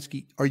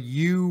Stefanski, are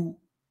you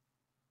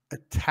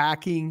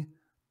attacking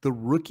the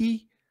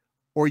rookie,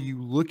 or are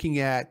you looking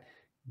at,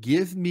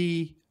 give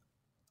me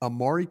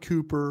Amari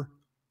Cooper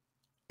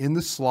in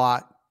the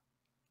slot,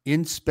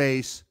 in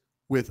space,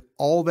 with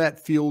all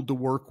that field to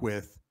work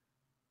with,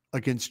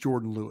 against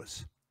Jordan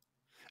Lewis.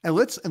 And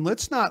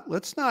let's not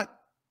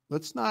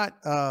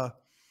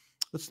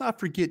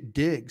forget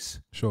Diggs.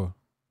 Sure.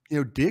 You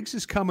know, Diggs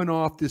is coming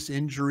off this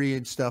injury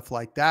and stuff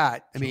like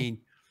that. I mean,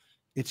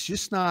 it's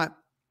just not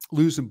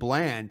losing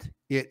Bland.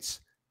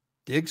 It's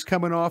Diggs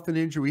coming off an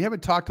injury. We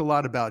haven't talked a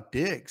lot about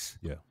Diggs.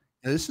 Yeah.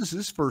 Now, this is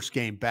his first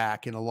game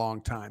back in a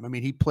long time. I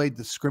mean, he played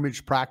the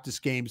scrimmage practice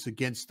games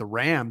against the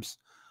Rams,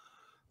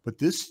 but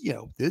this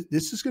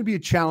is going to be a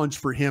challenge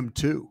for him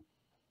too.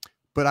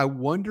 But I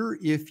wonder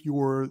if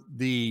you're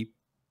the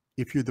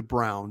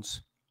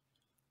Browns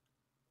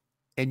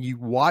and you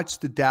watch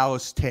the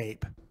Dallas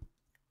tape,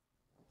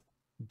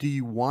 do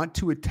you want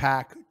to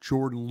attack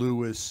Jordan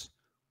Lewis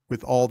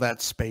with all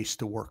that space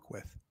to work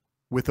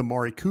with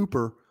Amari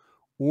Cooper,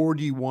 or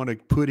do you want to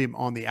put him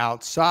on the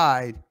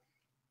outside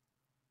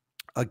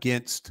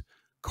against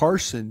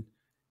Carson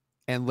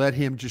and let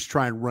him just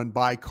try and run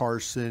by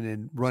Carson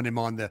and run him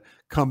on the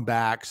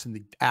comebacks and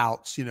the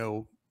outs, you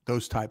know,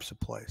 those types of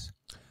plays?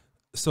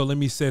 So let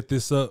me set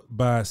this up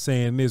by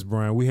saying this,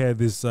 Brian. We had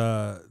this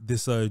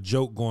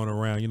joke going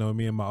around, you know,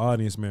 me and my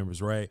audience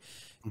members, right?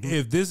 Mm-hmm.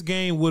 If this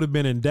game would have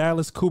been in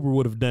Dallas, Cooper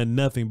would have done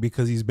nothing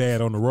because he's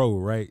bad on the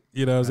road, right?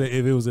 You know what I'm saying?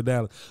 If it was in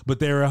Dallas. But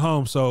they're at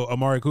home, so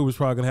Amari Cooper's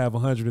probably going to have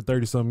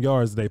 130-some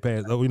yards they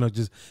pass, you know,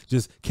 just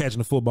catching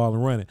the football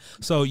and running.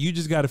 So you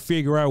just got to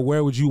figure out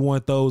where would you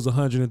want those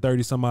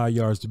 130-some-odd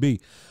yards to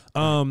be.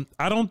 I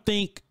don't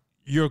think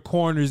your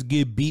corners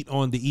get beat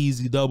on the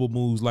easy double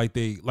moves like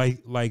they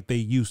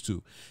used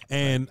to.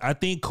 And I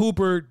think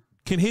Cooper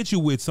can hit you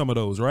with some of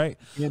those, right?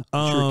 Yeah,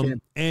 sure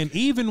can. And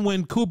even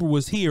when Cooper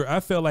was here, I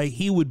felt like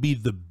he would be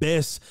the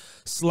best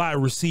slot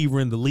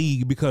receiver in the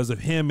league because of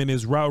him and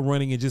his route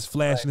running and just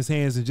flashing his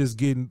hands and just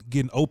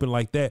getting open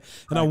like that.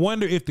 And I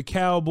wonder if the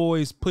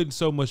Cowboys putting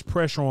so much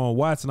pressure on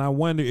Watson, I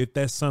wonder if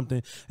that's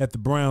something that the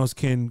Browns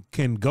can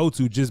go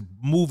to, just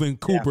moving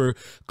Cooper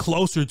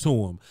closer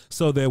to him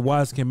so that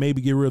Watson can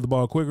maybe get rid of the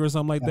ball quicker or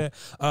something like that.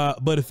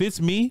 But if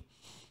it's me,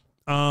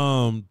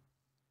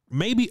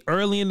 maybe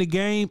early in the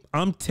game,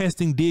 I'm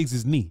testing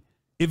Diggs' knee.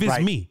 If it's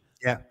me.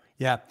 Yeah.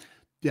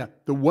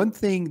 The one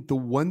thing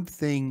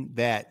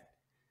that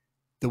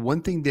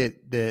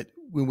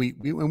when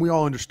we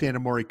all understand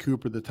Amari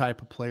Cooper, the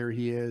type of player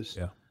he is,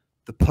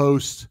 the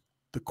posts,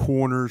 the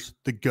corners,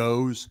 the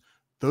goes,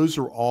 those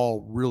are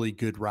all really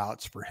good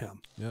routes for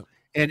him. Yep.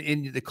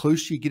 And the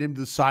closer you get him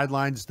to the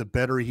sidelines, the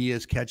better he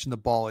is catching the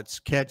ball. It's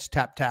catch,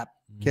 tap, tap,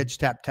 catch,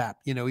 tap, tap.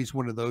 You know, he's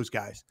one of those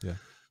guys. Yeah.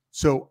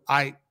 So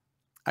I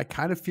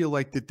kind of feel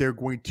like that they're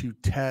going to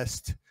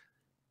test.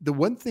 The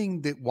one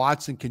thing that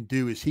Watson can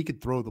do is he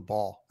could throw the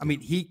ball. I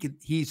mean,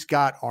 he's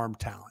got arm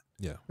talent.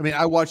 Yeah. I mean,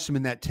 I watched him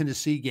in that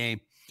Tennessee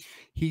game.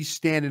 He's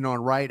standing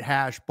on right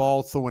hash,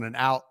 ball throwing an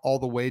out all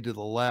the way to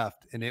the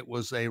left, and it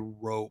was a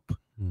rope.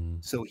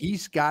 So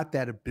he's got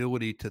that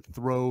ability to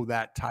throw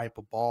that type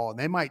of ball. And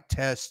they might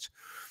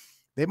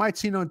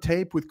see it on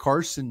tape with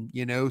Carson,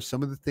 you know,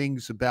 some of the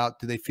things about,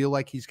 do they feel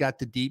like he's got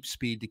the deep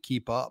speed to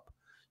keep up?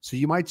 So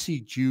you might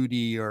see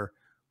Judy or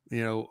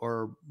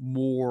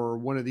Moore,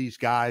 one of these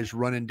guys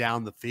running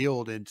down the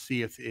field and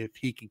see if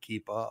he can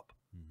keep up.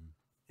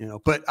 You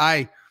know, but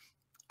I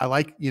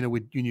like, you know,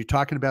 when you're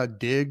talking about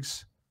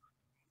Diggs,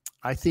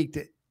 I think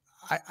that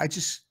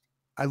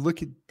I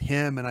look at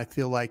him and I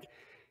feel like,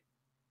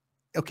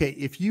 okay,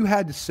 if you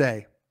had to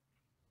say,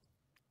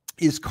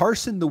 is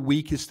Carson the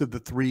weakest of the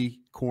three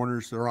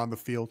corners that are on the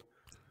field?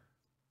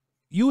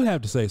 You would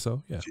have to say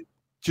so, yeah.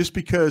 Just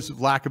because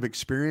of lack of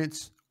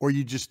experience, or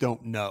you just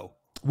don't know?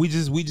 We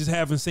just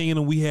haven't seen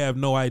him. We have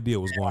no idea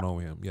what's going on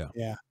with him.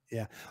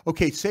 Yeah.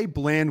 Okay, say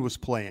Bland was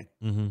playing.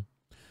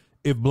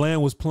 If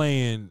Bland was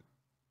playing,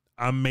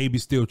 I'm maybe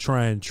still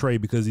trying Trey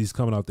because he's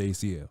coming off the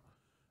ACL.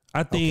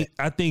 I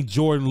think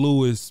Jordan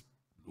Lewis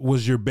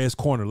was your best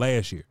corner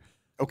last year.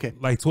 Okay.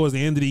 Like towards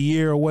the end of the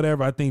year or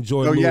whatever, I think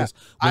Jordan Lewis.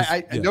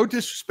 No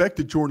disrespect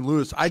to Jordan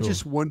Lewis. I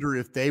just wonder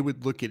if they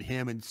would look at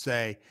him and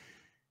say,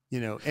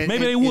 you know, maybe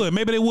they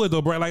would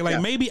though, bro.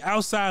 Like maybe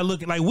outside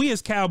looking, like we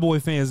as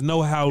Cowboy fans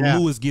know how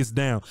Lewis gets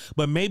down,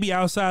 but maybe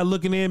outside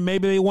looking in,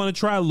 maybe they want to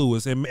try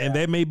Lewis, and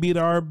that may be to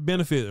our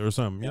benefit or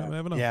something. You know,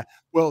 never know. Yeah.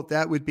 Well,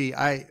 that would be.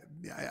 I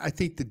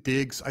think the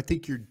Diggs. I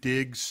think your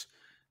Diggs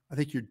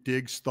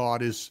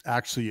thought is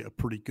actually a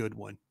pretty good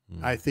one.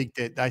 I think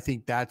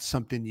that's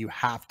something you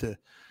have to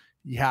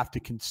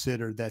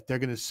consider, that they're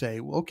going to say,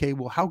 well, okay,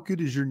 well, how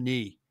good is your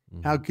knee?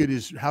 How good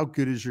is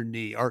your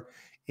knee?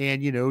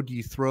 And you know, do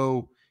you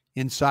throw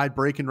inside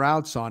breaking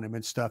routes on him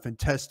and stuff and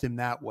test him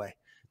that way?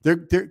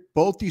 They're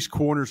both these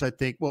corners, I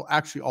think. Well,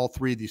 actually, all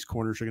three of these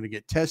corners are going to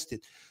get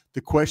tested.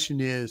 The question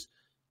is,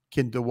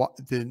 can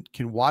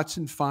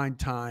Watson find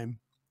time,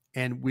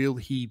 and will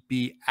he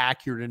be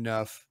accurate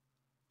enough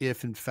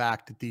if, in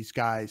fact, that these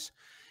guys,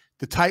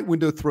 the tight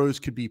window throws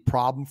could be a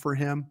problem for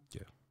him.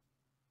 Yeah.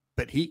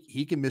 But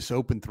he can miss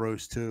open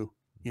throws too.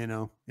 You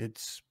know,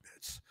 it's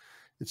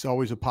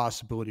always a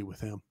possibility with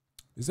him.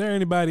 Is there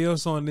anybody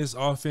else on this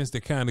offense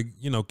that kind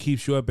of,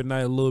 keeps you up at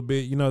night a little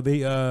bit?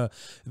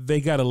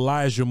 They got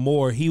Elijah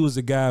Moore. He was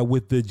a guy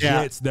with the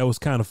Jets that was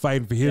kind of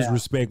fighting for his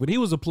respect, but he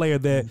was a player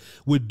that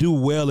would do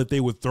well if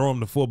they would throw him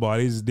the football.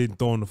 They just didn't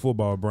throw him the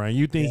football, Brian.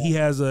 You think he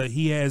has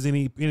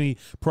any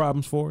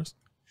problems for us?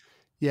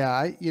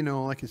 Yeah,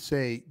 like I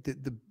say,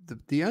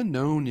 the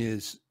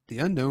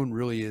unknown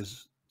really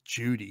is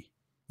Judy.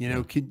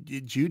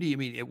 Judy, I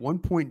mean, at one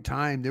point in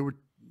time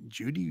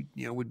Judy,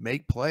 would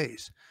make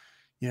plays.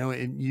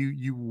 And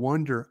you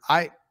wonder,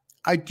 I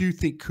do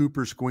think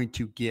Cooper's going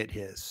to get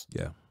his.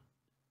 Yeah.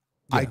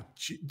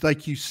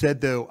 Like you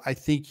said, though, I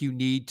think you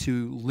need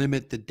to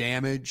limit the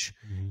damage.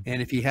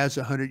 And if he has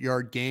a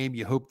 100-yard game,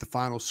 you hope the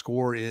final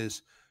score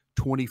is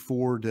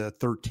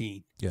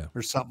 24-13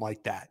 or something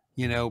like that,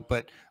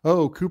 but,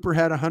 Cooper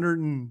had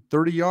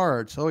 130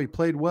 yards. He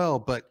played well,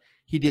 but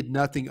he did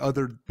nothing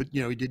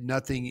he did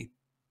nothing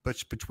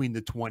but between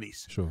the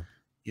 20s, sure.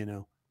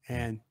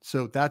 And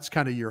so that's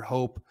kind of your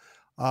hope.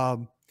 I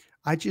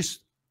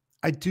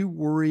do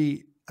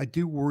worry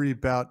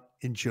about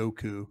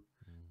Njoku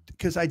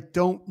because I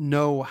don't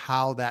know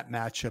how that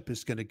matchup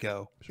is going to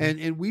go. Sure.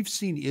 And we've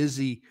seen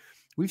Izzy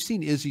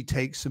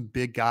take some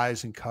big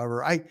guys and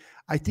cover. I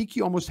think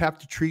you almost have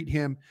to treat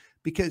him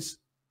because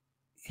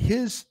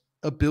his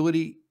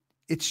ability,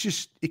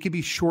 it could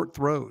be short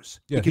throws.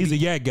 Yeah, he's a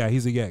yak guy.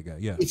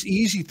 Yeah. It's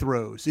easy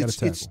throws.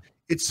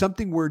 It's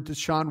something where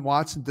Deshaun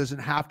Watson doesn't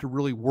have to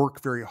really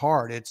work very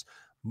hard.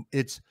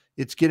 It's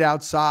get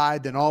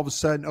outside, then all of a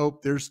sudden,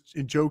 there's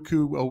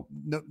Njoku.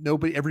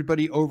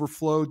 Everybody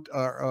overflowed,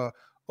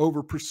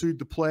 over pursued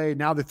the play.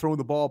 Now they're throwing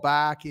the ball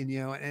back,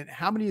 and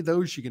how many of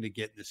those you're going to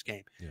get in this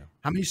game? Yeah.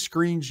 How many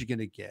screens you're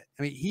going to get?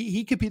 I mean,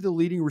 he could be the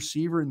leading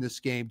receiver in this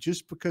game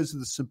just because of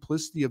the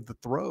simplicity of the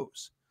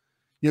throws.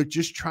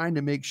 Just trying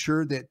to make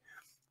sure that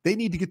they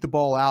need to get the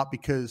ball out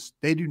because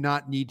they do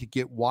not need to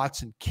get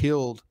Watson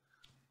killed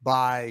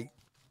by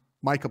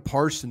Micah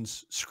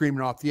Parsons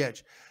screaming off the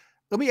edge.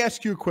 Let me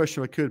ask you a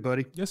question if I could,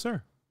 buddy. Yes,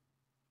 sir.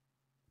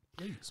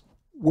 Please.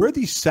 Where are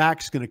these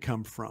sacks going to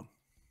come from?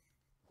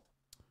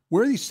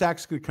 Where are these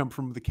sacks going to come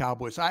from with the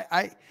Cowboys?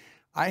 I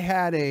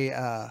had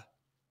a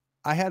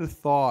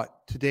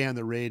thought today on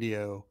the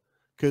radio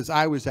because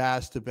I was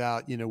asked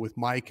about, with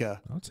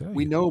Micah. I'll tell you.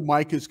 We know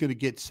Micah's going to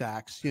get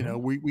sacks.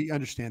 We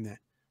understand that.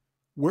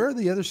 Where are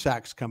the other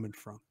sacks coming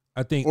from?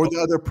 I think, or the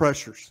other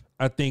pressures.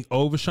 I think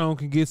Overshown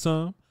can get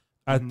some.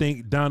 I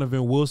think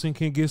Donovan Wilson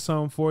can get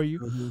some for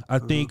you. I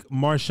think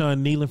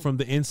Marshawn Nealon from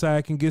the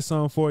inside can get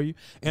some for you.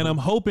 And I'm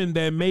hoping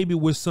that maybe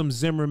with some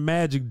Zimmer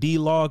magic,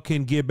 D-Law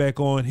can get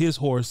back on his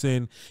horse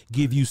and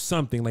give you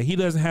something. Like, he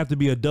doesn't have to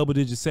be a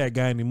double-digit sack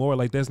guy anymore.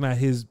 Like, that's not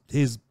his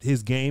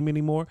game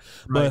anymore.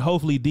 Right. But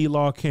hopefully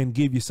D-Law can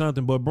give you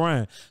something. But,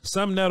 Brian,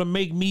 something that'll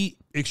make me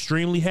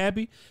extremely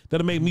happy,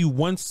 that'll make me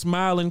one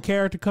smiling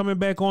character coming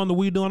back on the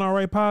We Doing All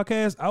Right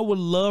podcast. I would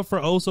love for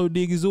Oso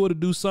Digizua to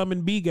do something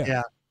in B-Gap.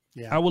 Yeah,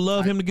 I would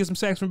love him to get some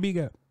sacks from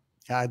B-Gap.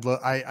 Yeah,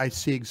 I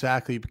see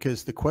exactly,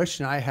 because the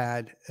question I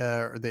had,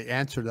 or the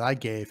answer that I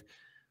gave,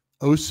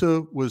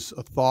 Osa was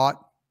a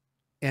thought,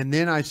 and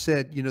then I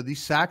said,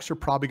 these sacks are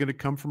probably going to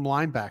come from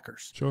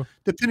linebackers. Sure.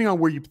 Depending on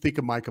where you think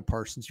of Micah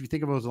Parsons. If you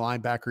think of him as a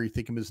linebacker, you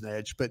think of him as an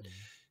edge. But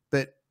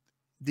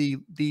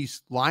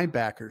these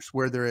linebackers,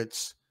 whether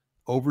it's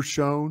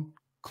Overshown,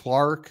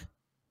 Clark,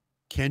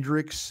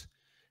 Kendricks,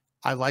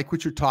 I like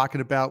what you're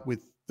talking about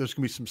with there's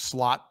going to be some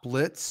slot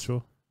blitz.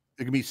 Sure.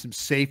 There can be some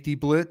safety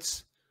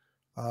blitz.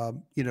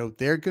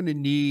 They're going to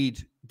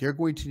need,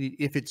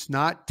 if it's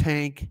not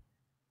Tank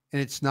and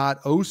it's not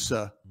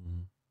Osa,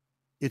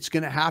 it's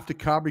going to have to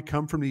probably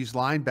come from these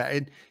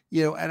linebackers.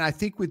 And I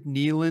think with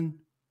Nealon,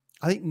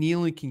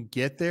 Nealon can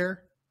get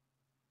there.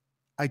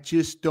 I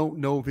just don't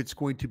know if it's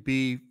going to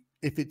be,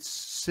 if it's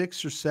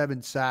 6 or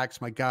 7 sacks,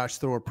 my gosh,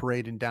 throw a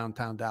parade in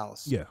downtown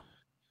Dallas. Yeah.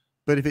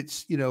 But if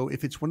it's,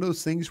 if it's one of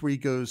those things where he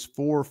goes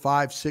 4,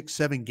 5, 6,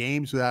 7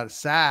 games without a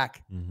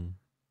sack,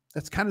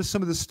 that's kind of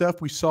some of the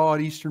stuff we saw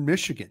at Eastern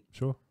Michigan.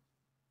 Sure.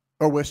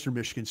 Or Western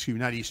Michigan, excuse me,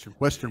 not Eastern.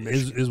 Western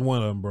Michigan. Is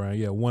one of them, Brian.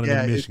 Yeah, one of the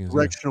Michigans.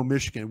 Directional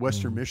Michigan,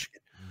 Western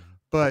Michigan.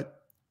 But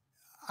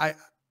I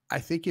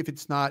think if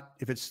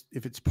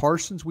it's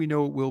Parsons, we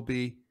know it will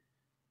be.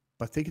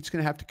 But I think it's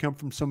going to have to come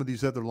from some of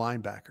these other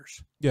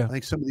linebackers. Yeah. I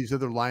think some of these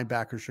other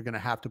linebackers are going to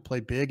have to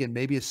play big, and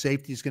maybe a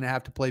safety is going to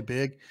have to play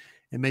big.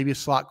 And maybe a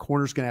slot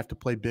corner is going to have to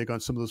play big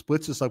on some of those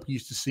blitzes like we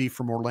used to see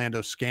from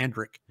Orlando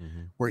Scandrick,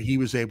 where he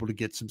was able to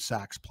get some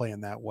sacks playing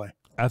that way.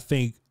 I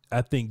think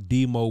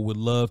Demo would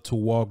love to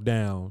walk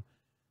down,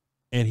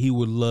 and he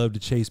would love to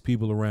chase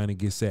people around and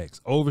get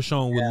sacks.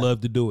 Overshown would love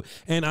to do it.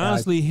 And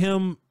honestly,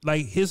 him,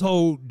 like his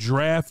whole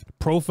draft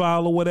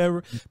profile or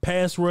whatever,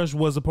 pass rush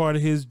was a part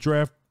of his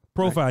draft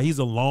profile. Right. He's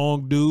a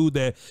long dude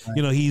that,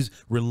 he's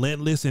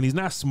relentless, and he's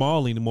not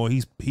small anymore.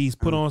 He's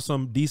put on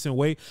some decent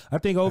weight. I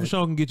think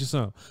Overshown can get you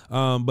some.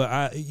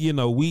 But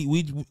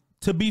we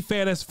To be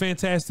fair, that's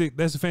fantastic.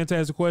 That's a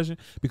fantastic question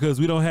because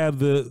we don't have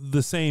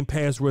the same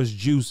pass rush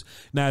juice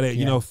now that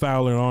you know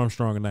Fowler and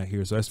Armstrong are not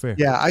here. So that's fair.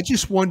 Yeah, I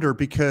just wonder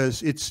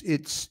because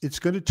it's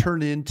going to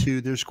turn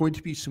into there's going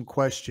to be some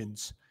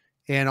questions,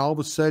 and all of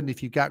a sudden,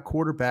 if you've got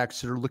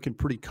quarterbacks that are looking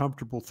pretty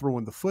comfortable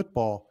throwing the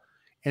football,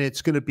 and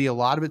it's going to be a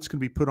lot of it's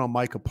going to be put on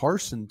Micah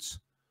Parsons,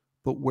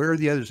 but where are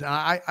the others? And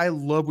I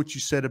love what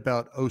you said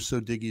about Osa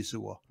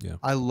Odighizuwa. Yeah,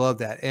 I love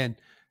that, and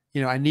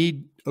you know I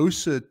need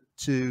Osa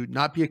to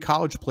not be a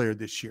college player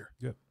this year,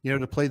 you know,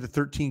 to play the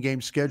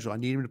 13-game schedule. I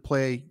need him to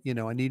play, you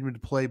know, I need him to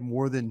play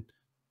more than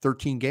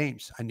 13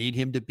 games. I need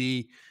him to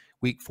be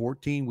week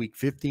 14, week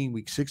 15,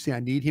 week 16.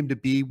 I need him to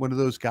be one of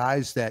those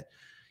guys that,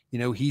 you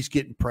know, he's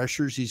getting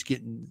pressures. He's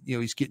getting, you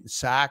know, he's getting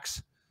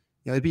sacks.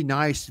 You know, it'd be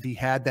nice if he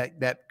had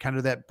that kind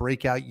of that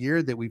breakout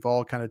year that we've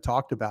all kind of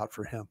talked about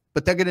for him.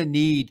 But they're going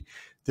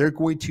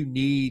to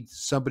need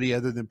somebody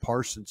other than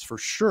Parsons for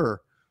sure.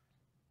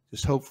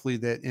 Just hopefully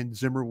and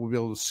Zimmer will be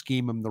able to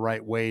scheme him the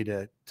right way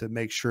to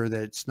make sure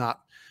that it's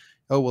not,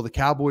 oh, well, the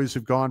Cowboys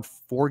have gone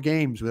 4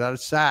 games without a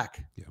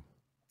sack. Yeah. I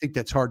think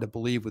that's hard to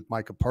believe with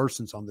Micah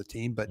Parsons on the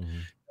team, but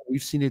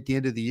we've seen at the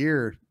end of the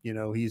year, you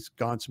know, he's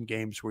gone some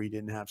games where he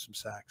didn't have some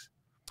sacks.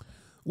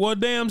 Well,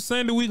 damn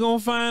Sunday, we gonna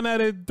find out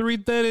at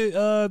 3:30,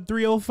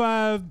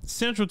 3:05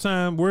 Central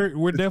Time. We're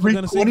definitely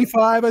gonna see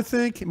 3:25. I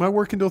think. Am I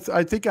working till?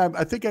 I think I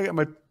got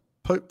my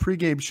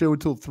pregame show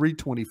until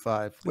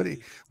 3:25. What are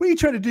you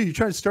trying to do? You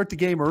trying to start the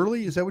game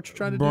early? Is that what you're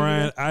trying to do?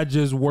 Bryan, I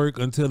just work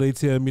until they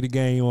tell me the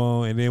game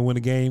on, and then when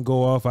the game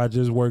go off, I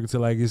just work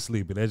until I get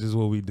sleepy. That's just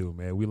what we do,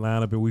 man. We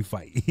line up and we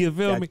fight. You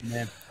feel me?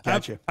 Man.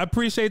 Gotcha. I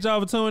appreciate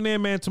y'all for tuning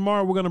in, man.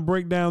 Tomorrow we're gonna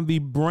break down the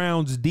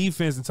Browns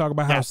defense and talk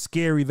about how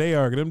scary they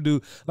are. Them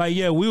do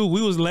we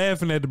was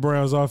laughing at the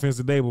Browns offense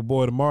today, but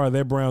boy, tomorrow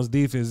that Browns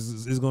defense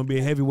is gonna be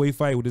a heavyweight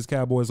fight with this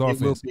Cowboys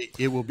offense.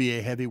 It will be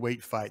a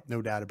heavyweight fight,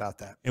 no doubt about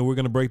that. And we're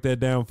gonna break that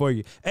down for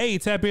you. Hey,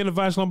 tap into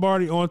Voch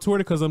Lombardi on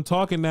Twitter because I'm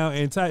talking now,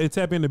 and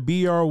tap into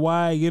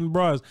BRY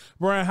Broaddus.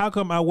 Bryan, how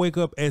come I wake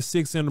up at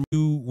 6 in the morning?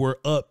 You were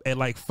up at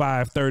like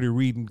 5:30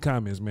 reading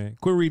comments, man.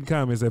 Quit reading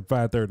comments at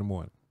 5:30 in the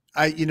morning.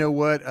 You know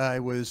what? I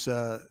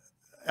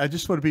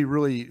just want to be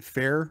really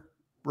fair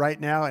right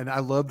now, and I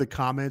love the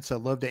comments. I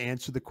love to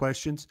answer the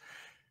questions,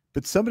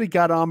 but somebody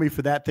got on me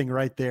for that thing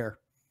right there.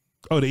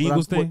 Oh, the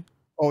Eagles thing?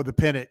 Oh, the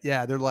pennant.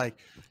 Yeah, they're like,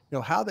 you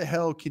know, how the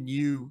hell can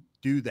you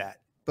do that?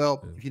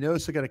 Well, if you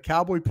notice, I got a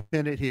Cowboy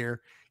pennant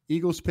here,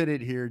 Eagles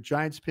pennant here,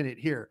 Giants pennant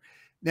here.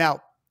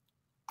 Now,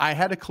 I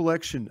had a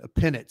collection of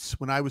pennants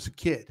when I was a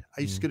kid.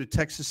 I used to go to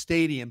Texas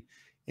Stadium,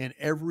 and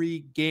every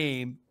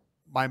game,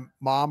 my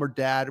mom or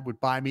dad would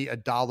buy me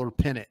 $1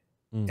 pennant.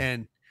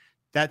 And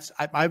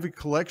I have a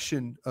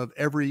collection of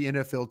every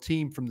NFL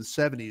team from the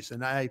 70s.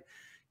 And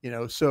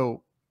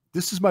so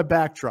this is my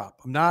backdrop.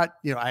 I'm not,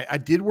 you know, I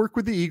did work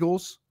with the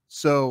Eagles.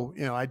 So,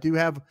 you know, I do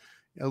have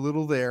a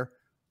little there,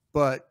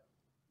 but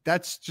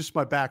that's just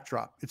my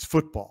backdrop. It's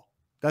football.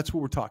 That's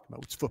what we're talking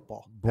about. It's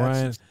football.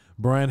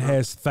 Bryan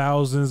has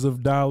thousands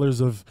of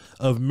dollars of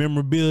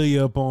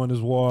memorabilia up on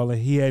his wall,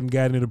 and he hadn't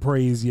gotten into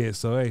praise yet.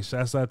 So, hey,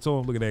 shouts out to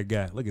him. Look at that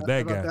guy. Look at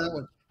that guy.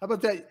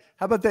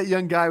 How about that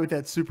young guy with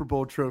that Super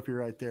Bowl trophy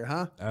right there,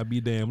 huh? I'll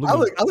be damned. I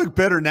look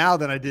better now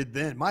than I did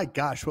then. My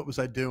gosh, what was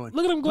I doing?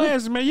 Look at them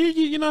glasses, man.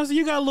 You know,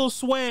 you got a little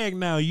swag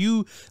now.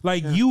 You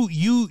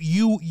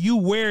you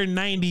wear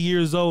 90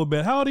 years old,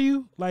 but how old are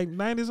you? Like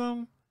 90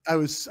 something?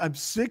 I'm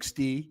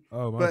 60.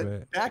 Oh, my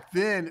bad. Back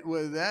then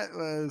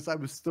I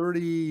was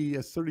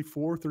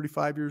 34,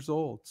 35 years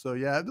old. So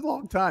yeah, it's a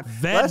long time.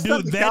 Last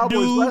time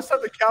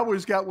the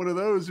Cowboys got one of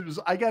those,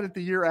 I got it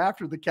the year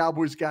after the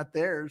Cowboys got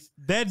theirs.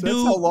 That's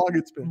how long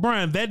it's been.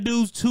 Bryan, that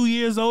dude's 2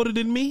 years older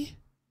than me.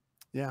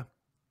 Yeah.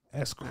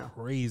 That's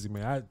crazy,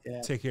 man. I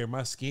take care of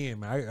my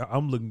skin, man.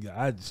 I'm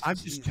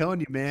just telling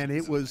you, man.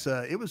 It was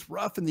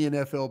rough in the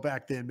NFL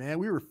back then, man.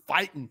 We were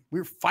fighting.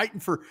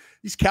 For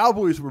these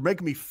Cowboys were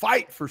making me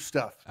fight for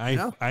stuff.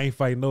 I ain't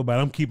fighting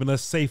nobody. I'm keeping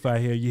us safe out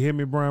here. You hear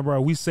me, Bryan?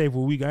 Bro, we safe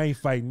where I ain't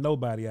fighting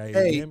nobody out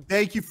here. Hey,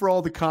 thank you for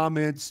all the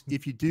comments.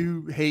 If you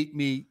do hate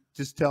me,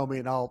 just tell me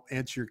and I'll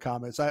answer your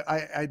comments.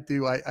 I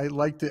do. I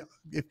like to.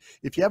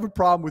 If you have a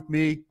problem with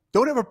me,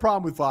 don't have a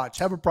problem with Voch.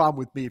 Have a problem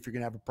with me if you're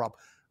gonna have a problem.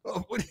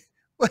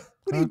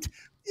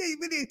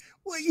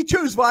 You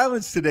chose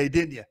violence today,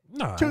 didn't you?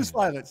 No, you chose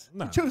violence.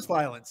 No. You chose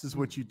violence is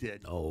what you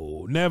did.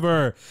 No,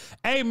 never.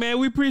 Hey, man,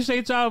 we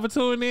appreciate y'all for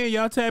tuning in.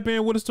 Y'all tap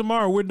in with us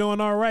tomorrow. We're doing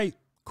all right.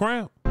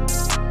 Crown.